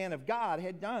all the man of God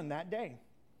had done that day.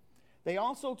 They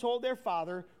also told their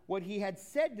father what he had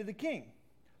said to the king.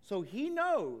 So he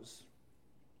knows,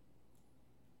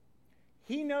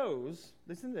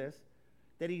 listen to this,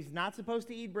 that he's not supposed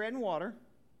to eat bread and water.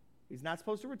 He's not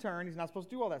supposed to return. He's not supposed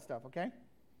to do all that stuff, okay?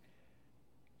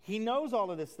 He knows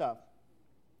all of this stuff.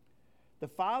 The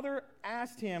father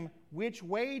asked him, which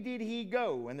way did he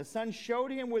go? And the son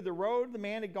showed him where the road the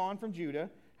man had gone from Judah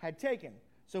had taken.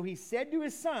 So he said to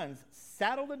his sons,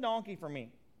 saddle the donkey for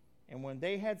me. And when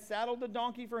they had saddled the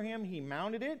donkey for him, he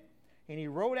mounted it, and he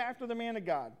rode after the man of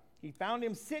God. He found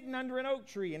him sitting under an oak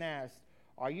tree and asked,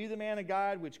 are you the man of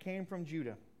God which came from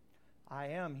Judah? I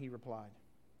am, he replied.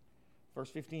 Verse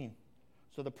 15.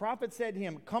 So the prophet said to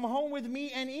him, come home with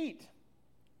me and eat.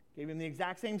 Gave him the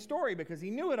exact same story because he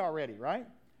knew it already, right?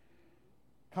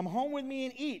 Come home with me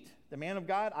and eat. The man of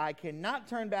God, I cannot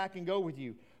turn back and go with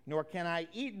you, nor can I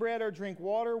eat bread or drink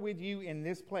water with you in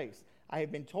this place. I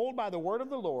have been told by the word of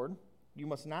the Lord, you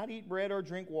must not eat bread or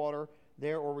drink water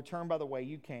there or return by the way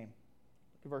you came.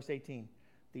 Look at verse 18.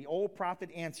 The old prophet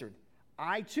answered,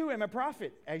 I too am a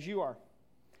prophet, as you are.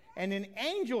 And an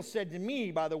angel said to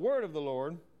me by the word of the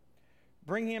Lord,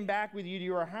 bring him back with you to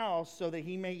your house so that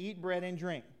he may eat bread and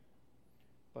drink.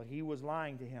 But he was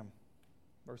lying to him.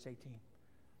 Verse 18.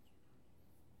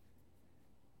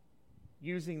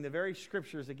 Using the very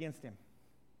scriptures against him.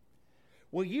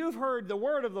 Well, you've heard the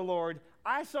word of the Lord.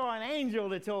 I saw an angel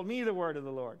that told me the word of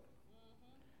the Lord.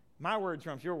 My word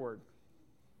trumps your word.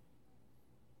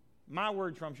 My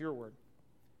word trumps your word.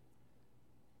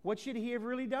 What should he have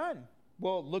really done?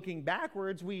 Well, looking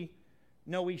backwards, we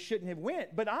know he shouldn't have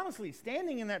went. But honestly,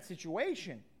 standing in that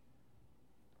situation,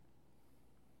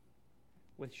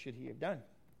 what should he have done?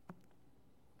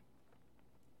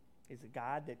 Is it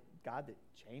God that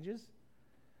changes?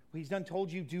 Well, he's done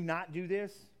told you, do not do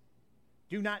this.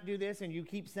 Do not do this, and you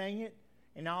keep saying it,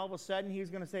 and now all of a sudden he's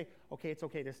going to say, okay, it's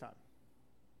okay this time.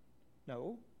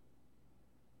 No.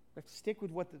 We have to stick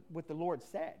with what the Lord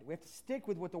said. We have to stick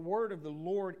with what the word of the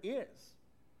Lord is.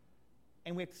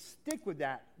 And we have to stick with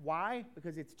that. Why?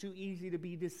 Because it's too easy to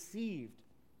be deceived.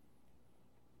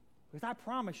 Because I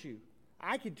promise you,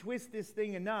 I could twist this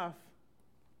thing enough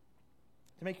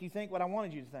to make you think what I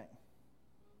wanted you to think.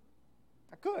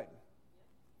 I could.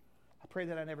 I pray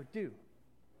that I never do.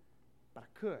 But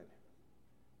I could.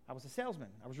 I was a salesman.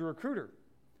 I was a recruiter.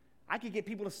 I could get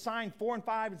people to sign 4 and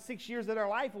 5 and 6 years of their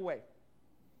life away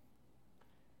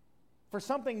for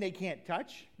something they can't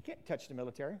touch. You can't touch the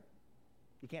military.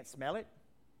 You can't smell it.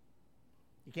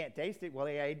 You can't taste it. Well,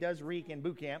 yeah, it does reek in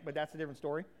boot camp, but that's a different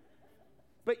story.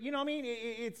 But you know what I mean?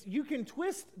 It's you can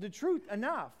twist the truth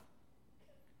enough.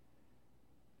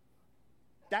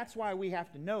 That's why we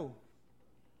have to know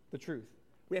the truth.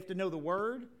 We have to know the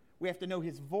word. We have to know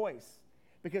his voice.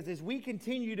 Because as we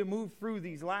continue to move through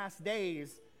these last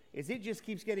days, as it just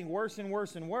keeps getting worse and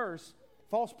worse and worse,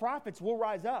 false prophets will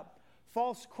rise up.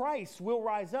 False Christs will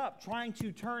rise up, trying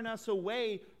to turn us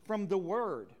away from the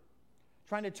word,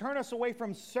 trying to turn us away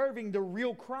from serving the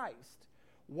real Christ.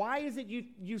 Why is it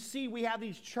you see we have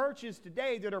these churches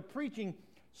today that are preaching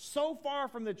so far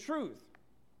from the truth,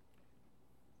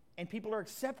 and people are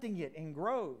accepting it in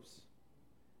groves,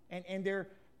 and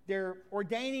they're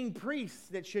ordaining priests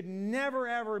that should never,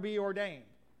 ever be ordained,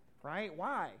 right?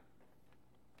 Why?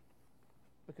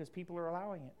 Because people are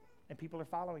allowing it, and people are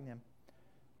following them.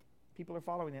 People are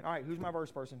following it. All right, who's my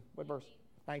verse person? What verse?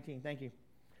 19, thank you.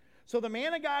 So the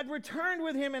man of God returned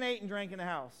with him and ate and drank in the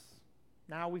house.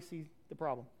 Now we see the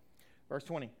problem. Verse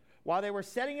 20. While they were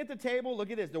sitting at the table, look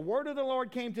at this. The word of the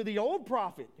Lord came to the old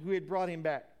prophet who had brought him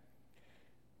back.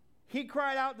 He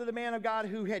cried out to the man of God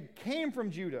who had came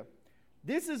from Judah.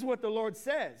 This is what the Lord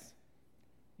says.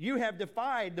 You have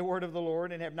defied the word of the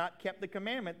Lord and have not kept the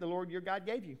commandment the Lord your God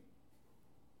gave you.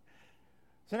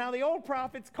 So now the old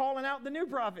prophet's calling out the new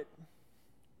prophet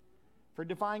for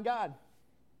defying God.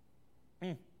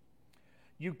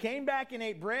 You came back and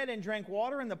ate bread and drank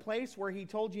water in the place where he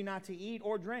told you not to eat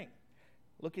or drink.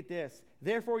 Look at this.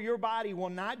 Therefore your body will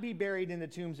not be buried in the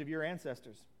tombs of your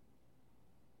ancestors.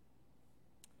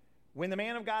 When the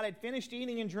man of God had finished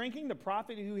eating and drinking, the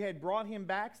prophet who had brought him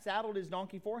back saddled his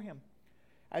donkey for him.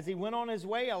 As he went on his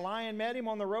way, a lion met him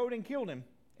on the road and killed him,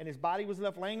 and his body was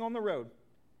left laying on the road,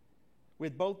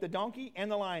 with both the donkey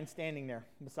and the lion standing there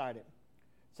beside it.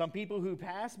 Some people who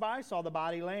passed by saw the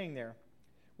body laying there,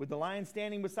 with the lion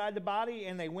standing beside the body,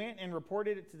 and they went and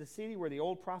reported it to the city where the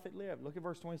old prophet lived. Look at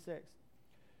verse 26.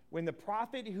 When the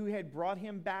prophet who had brought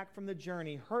him back from the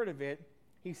journey heard of it,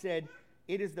 he said,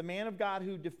 "It is the man of God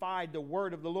who defied the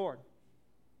word of the Lord."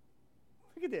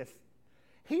 Look at this.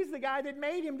 He's the guy that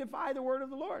made him defy the word of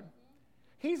the Lord.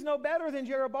 He's no better than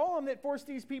Jeroboam that forced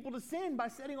these people to sin by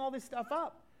setting all this stuff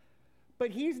up. But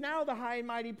he's now the high and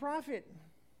mighty prophet.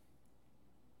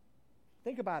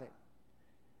 Think about it.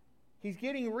 He's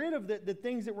getting rid of the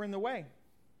things that were in the way.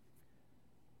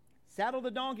 Saddle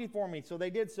the donkey for me. So they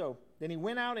did so. Then he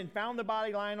went out and found the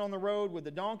body lying on the road with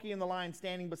the donkey and the lion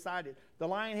standing beside it. The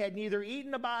lion had neither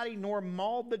eaten the body nor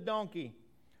mauled the donkey.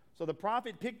 So the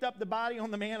prophet picked up the body on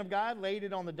the man of God, laid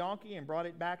it on the donkey, and brought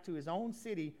it back to his own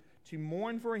city to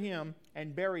mourn for him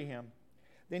and bury him.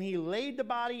 Then he laid the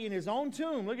body in his own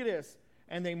tomb. Look at this.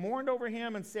 And they mourned over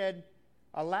him and said,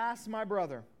 "Alas, my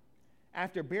brother."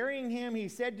 After burying him, he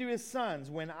said to his sons,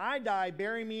 "When I die,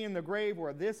 bury me in the grave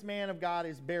where this man of God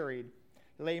is buried.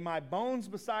 Lay my bones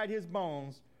beside his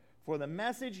bones, for the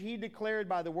message he declared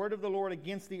by the word of the Lord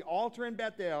against the altar in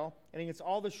Bethel and against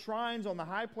all the shrines on the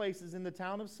high places in the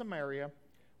town of Samaria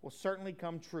will certainly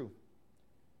come true."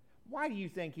 Why do you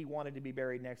think he wanted to be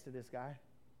buried next to this guy?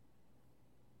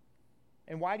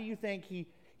 And why do you think he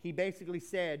basically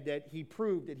said that he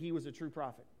proved that he was a true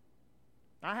prophet?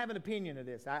 I have an opinion of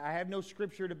this. I have no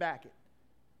scripture to back it.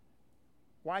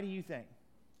 Why do you think?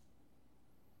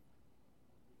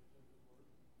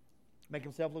 Make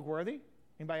himself look worthy?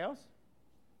 Anybody else?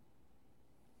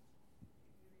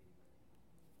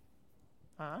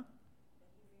 Huh?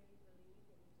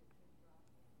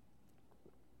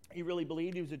 He really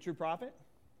believed he was a true prophet?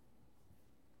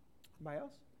 Anybody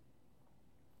else?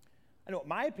 I know what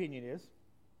my opinion is.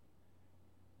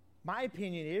 My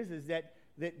opinion is that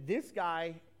this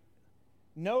guy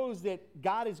knows that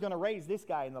God is going to raise this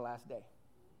guy in the last day.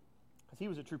 Because he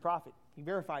was a true prophet. He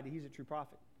verified that he's a true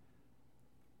prophet.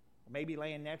 Maybe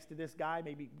laying next to this guy,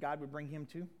 maybe God would bring him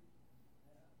too.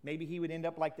 Maybe he would end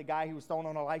up like the guy who was thrown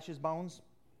on Elisha's bones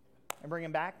and bring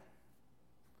him back.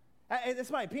 That's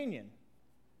my opinion.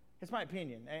 It's my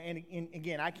opinion. And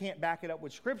again, I can't back it up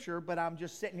with scripture, but I'm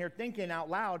just sitting here thinking out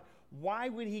loud, why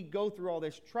would he go through all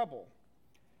this trouble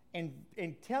and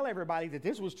tell everybody that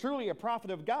this was truly a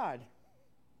prophet of God?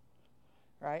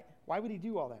 Right? Why would he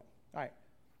do all that? All right.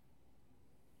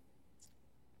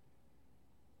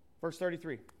 Verse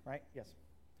 33, right? Yes.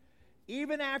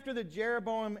 Even after the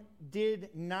Jeroboam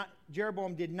did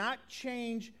not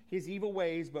change his evil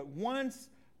ways, but once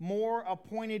more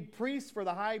appointed priests for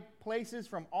the high places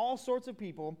from all sorts of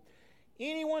people.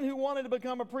 Anyone who wanted to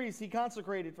become a priest, he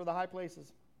consecrated for the high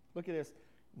places. Look at this.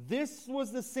 This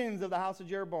was the sins of the house of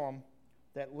Jeroboam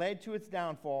that led to its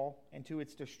downfall and to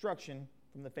its destruction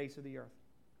from the face of the earth.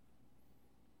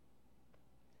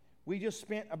 We just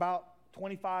spent about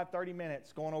 25, 30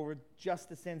 minutes going over just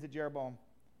the sins of Jeroboam.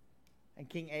 And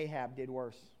King Ahab did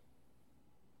worse.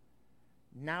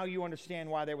 Now you understand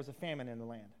why there was a famine in the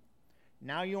land.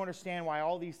 Now you understand why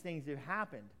all these things have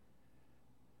happened.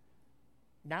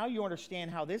 Now you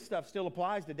understand how this stuff still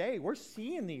applies today. We're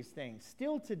seeing these things.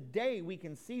 Still today we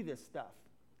can see this stuff.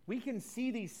 We can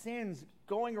see these sins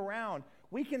going around.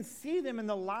 We can see them in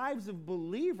the lives of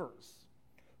believers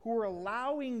who are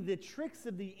allowing the tricks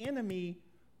of the enemy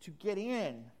to get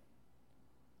in.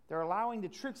 They're allowing the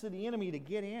tricks of the enemy to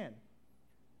get in.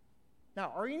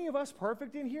 Now, are any of us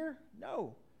perfect in here?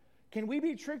 No. Can we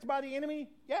be tricked by the enemy?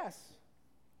 Yes.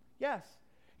 Yes.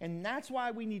 And that's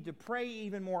why we need to pray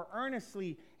even more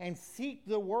earnestly and seek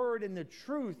the word and the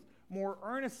truth more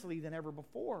earnestly than ever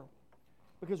before.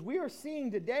 Because we are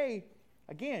seeing today,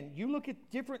 again, you look at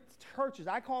different churches.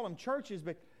 I call them churches,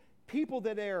 but people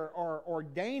that are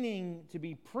ordaining to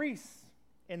be priests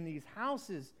in these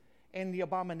houses and the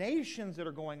abominations that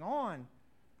are going on,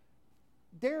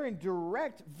 they're in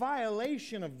direct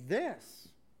violation of this.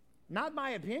 Not my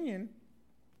opinion.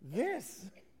 This.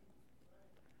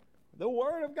 The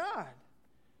Word of God.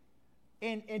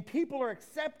 And people are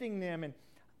accepting them. And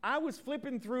I was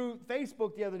flipping through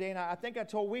Facebook the other day, and I think I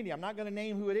told Wendy, I'm not going to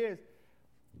name who it is,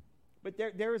 but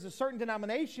there is a certain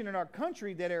denomination in our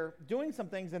country that are doing some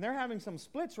things, and they're having some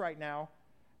splits right now,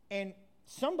 and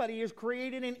somebody has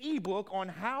created an ebook on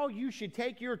how you should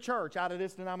take your church out of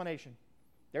this denomination.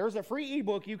 There's a free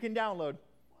ebook you can download.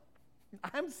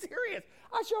 I'm serious.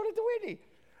 I showed it to Wendy.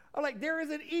 I'm like, there is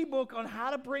an ebook on how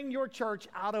to bring your church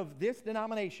out of this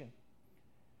denomination.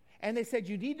 And they said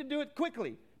you need to do it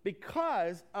quickly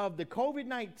because of the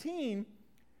COVID-19.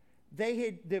 They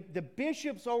had the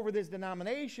bishops over this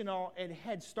denomination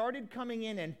had started coming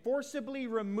in and forcibly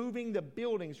removing the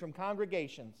buildings from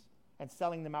congregations and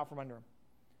selling them out from under them.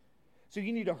 So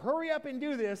you need to hurry up and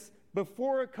do this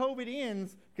before COVID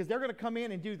ends, because they're going to come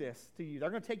in and do this to you. They're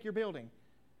going to take your building.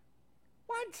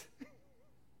 What?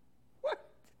 What?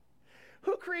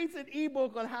 Who creates an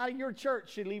ebook on how your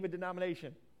church should leave a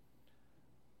denomination?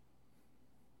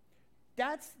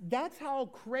 That's how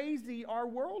crazy our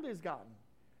world has gotten.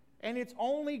 And it's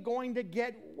only going to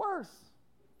get worse.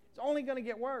 It's only going to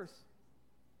get worse.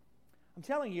 I'm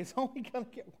telling you, it's only going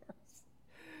to get worse.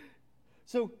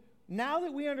 So now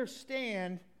that we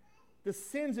understand the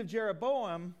sins of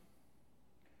Jeroboam,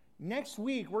 Next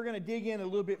week, we're going to dig in a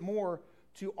little bit more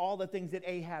to all the things that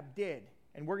Ahab did.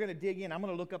 And we're going to dig in. I'm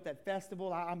going to look up that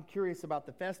festival. I'm curious about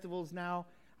the festivals now.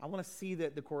 I want to see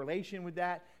the correlation with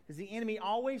that. Because the enemy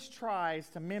always tries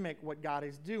to mimic what God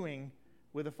is doing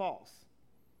with the false.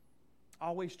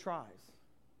 Always tries.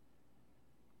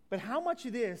 But how much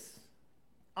of this,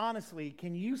 honestly,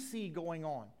 can you see going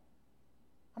on?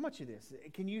 How much of this?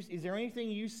 Is there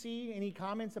anything you see? Any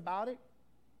comments about it?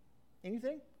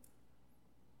 Anything?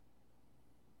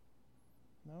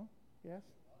 No? Yes?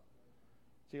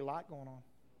 See a lot going on.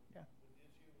 Yeah.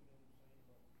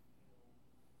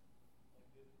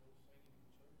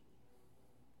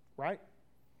 Right?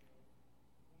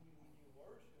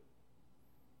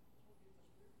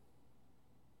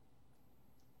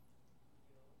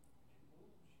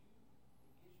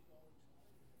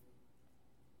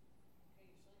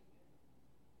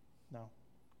 No. I'm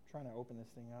trying to open this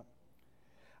thing up.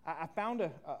 I found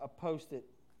a post that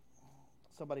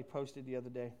somebody posted the other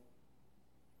day.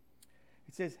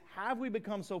 It says, have we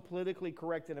become so politically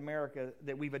correct in America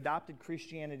that we've adopted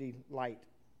Christianity light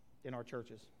in our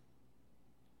churches?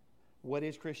 What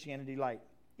is Christianity light?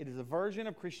 It is a version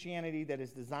of Christianity that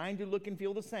is designed to look and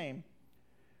feel the same,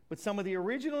 but some of the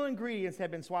original ingredients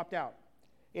have been swapped out.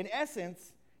 In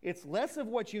essence, it's less of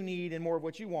what you need and more of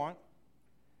what you want.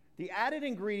 The added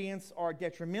ingredients are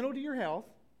detrimental to your health.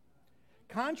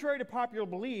 Contrary to popular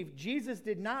belief, Jesus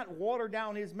did not water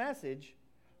down his message,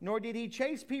 nor did he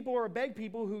chase people or beg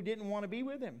people who didn't want to be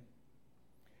with him.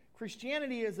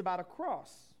 Christianity is about a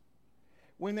cross.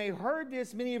 When they heard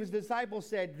this, many of his disciples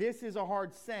said, "This is a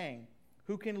hard saying.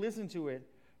 Who can listen to it?"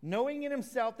 Knowing in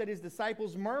himself that his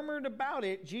disciples murmured about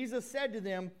it, Jesus said to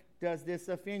them, "Does this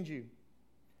offend you?"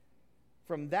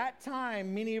 From that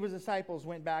time, many of his disciples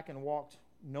went back and walked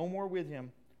no more with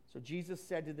him. So Jesus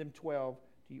said to them 12,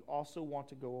 "Do you also want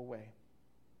to go away?"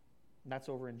 And that's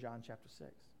over in John chapter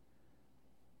 6.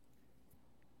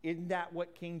 Isn't that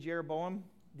what King Jeroboam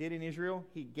did in Israel?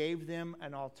 He gave them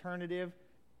an alternative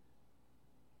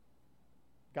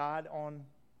God on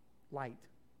light,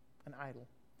 an idol.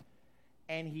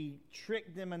 And he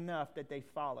tricked them enough that they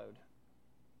followed.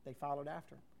 They followed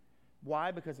after. Why?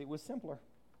 Because it was simpler.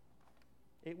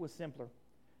 It was simpler.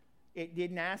 It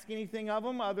didn't ask anything of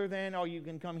them other than, oh, you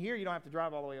can come here. You don't have to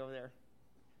drive all the way over there.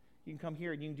 You can come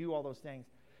here and you can do all those things.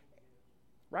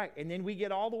 Right. And then we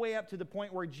get all the way up to the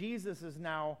point where Jesus is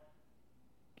now,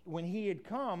 when he had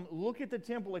come, look at the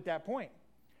temple at that point.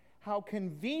 How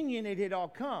convenient it had all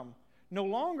come. No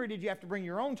longer did you have to bring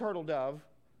your own turtle dove.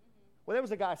 Well, there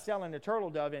was a guy selling a turtle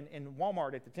dove in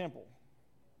Walmart at the temple.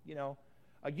 You know,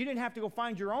 you didn't have to go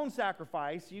find your own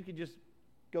sacrifice. You could just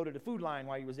go to the food line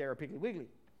while you was there, or Piggly Wiggly.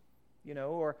 You know,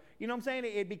 or, you know what I'm saying?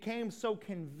 It became so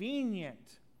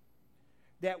convenient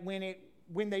that when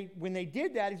they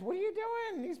did that, he's, what are you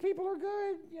doing? These people are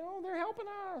good. You know, they're helping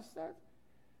us.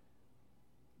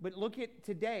 But look at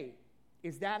today.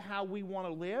 Is that how we want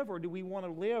to live, or do we want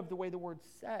to live the way the Word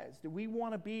says? Do we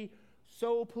want to be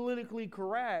so politically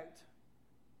correct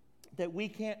that we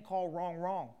can't call wrong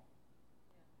wrong?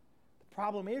 The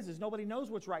problem is nobody knows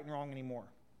what's right and wrong anymore.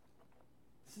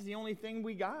 This is the only thing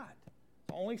we got.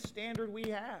 The only standard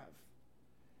we have.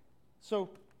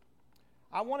 So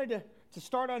I wanted to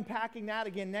start unpacking that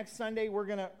again. Next Wednesday, we're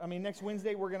going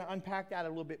to unpack that a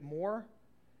little bit more.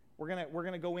 We're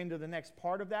going to go into the next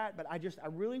part of that, but I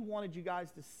really wanted you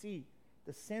guys to see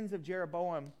the sins of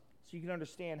Jeroboam so you can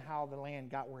understand how the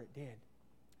land got where it did.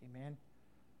 Amen.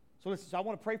 So listen, I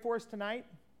want to pray for us tonight,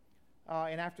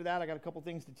 and after that I got a couple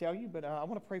things to tell you, but I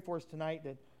want to pray for us tonight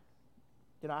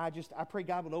that I pray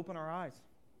God would open our eyes,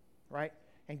 right,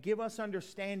 and give us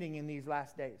understanding in these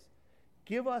last days.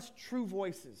 Give us true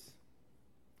voices.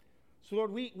 So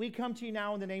Lord, we come to you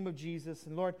now in the name of Jesus,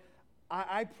 and Lord,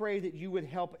 I pray that you would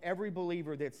help every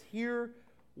believer that's here,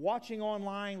 watching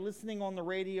online, listening on the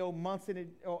radio, months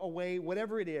away,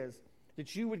 whatever it is,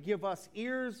 that you would give us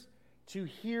ears to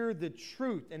hear the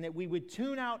truth, and that we would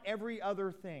tune out every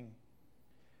other thing.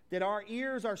 That our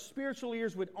ears, our spiritual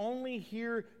ears, would only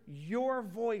hear your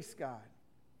voice, God.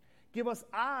 Give us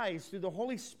eyes through the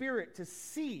Holy Spirit to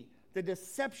see the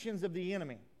deceptions of the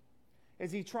enemy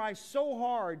as he tries so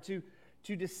hard to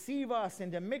deceive us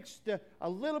and to mix a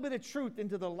little bit of truth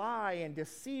into the lie and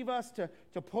deceive us to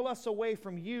pull us away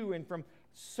from you and from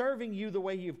serving you the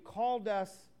way you've called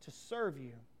us to serve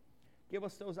you. Give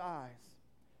us those eyes.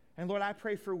 And Lord, I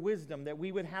pray for wisdom, that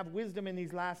we would have wisdom in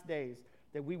these last days,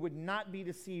 that we would not be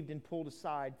deceived and pulled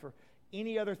aside for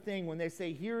any other thing when they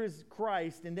say, here is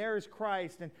Christ and there is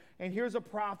Christ and here's a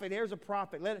prophet, there's a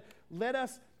prophet. Let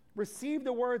us receive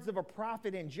the words of a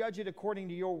prophet and judge it according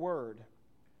to your word.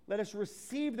 let us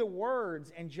receive the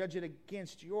words and judge it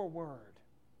against your word.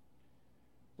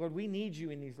 Lord, we need you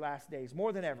in these last days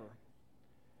more than ever.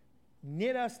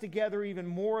 Knit us together even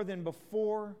more than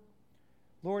before,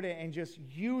 Lord, and just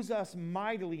use us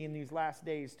mightily in these last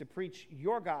days to preach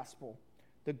your gospel,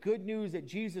 the good news that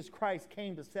Jesus Christ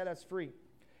came to set us free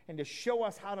and to show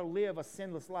us how to live a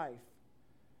sinless life.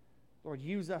 Lord,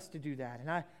 use us to do that.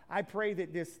 And I pray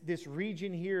that this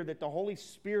region here, that the Holy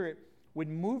Spirit would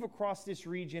move across this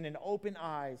region and open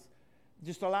eyes,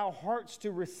 just allow hearts to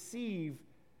receive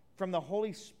from the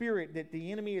Holy Spirit, that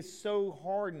the enemy is so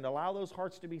hardened. Allow those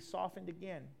hearts to be softened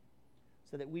again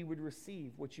so that we would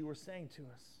receive what you were saying to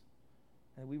us,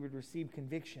 and we would receive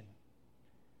conviction.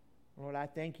 Lord, I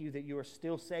thank you that you are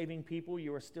still saving people,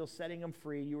 you are still setting them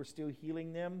free, you are still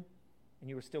healing them, and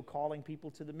you are still calling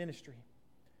people to the ministry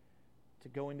to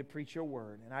go in to preach your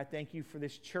word. And I thank you for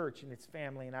this church and its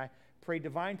family, and I pray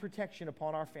divine protection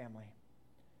upon our family,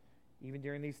 even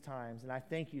during these times. And I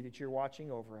thank you that you're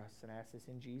watching over us, and I ask this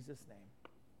in Jesus'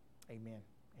 name. Amen.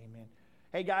 Amen.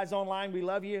 Hey, guys online, we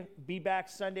love you. Be back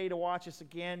Sunday to watch us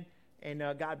again, and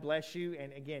God bless you.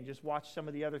 And again, just watch some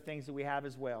of the other things that we have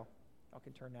as well. I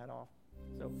can turn that off.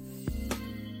 So.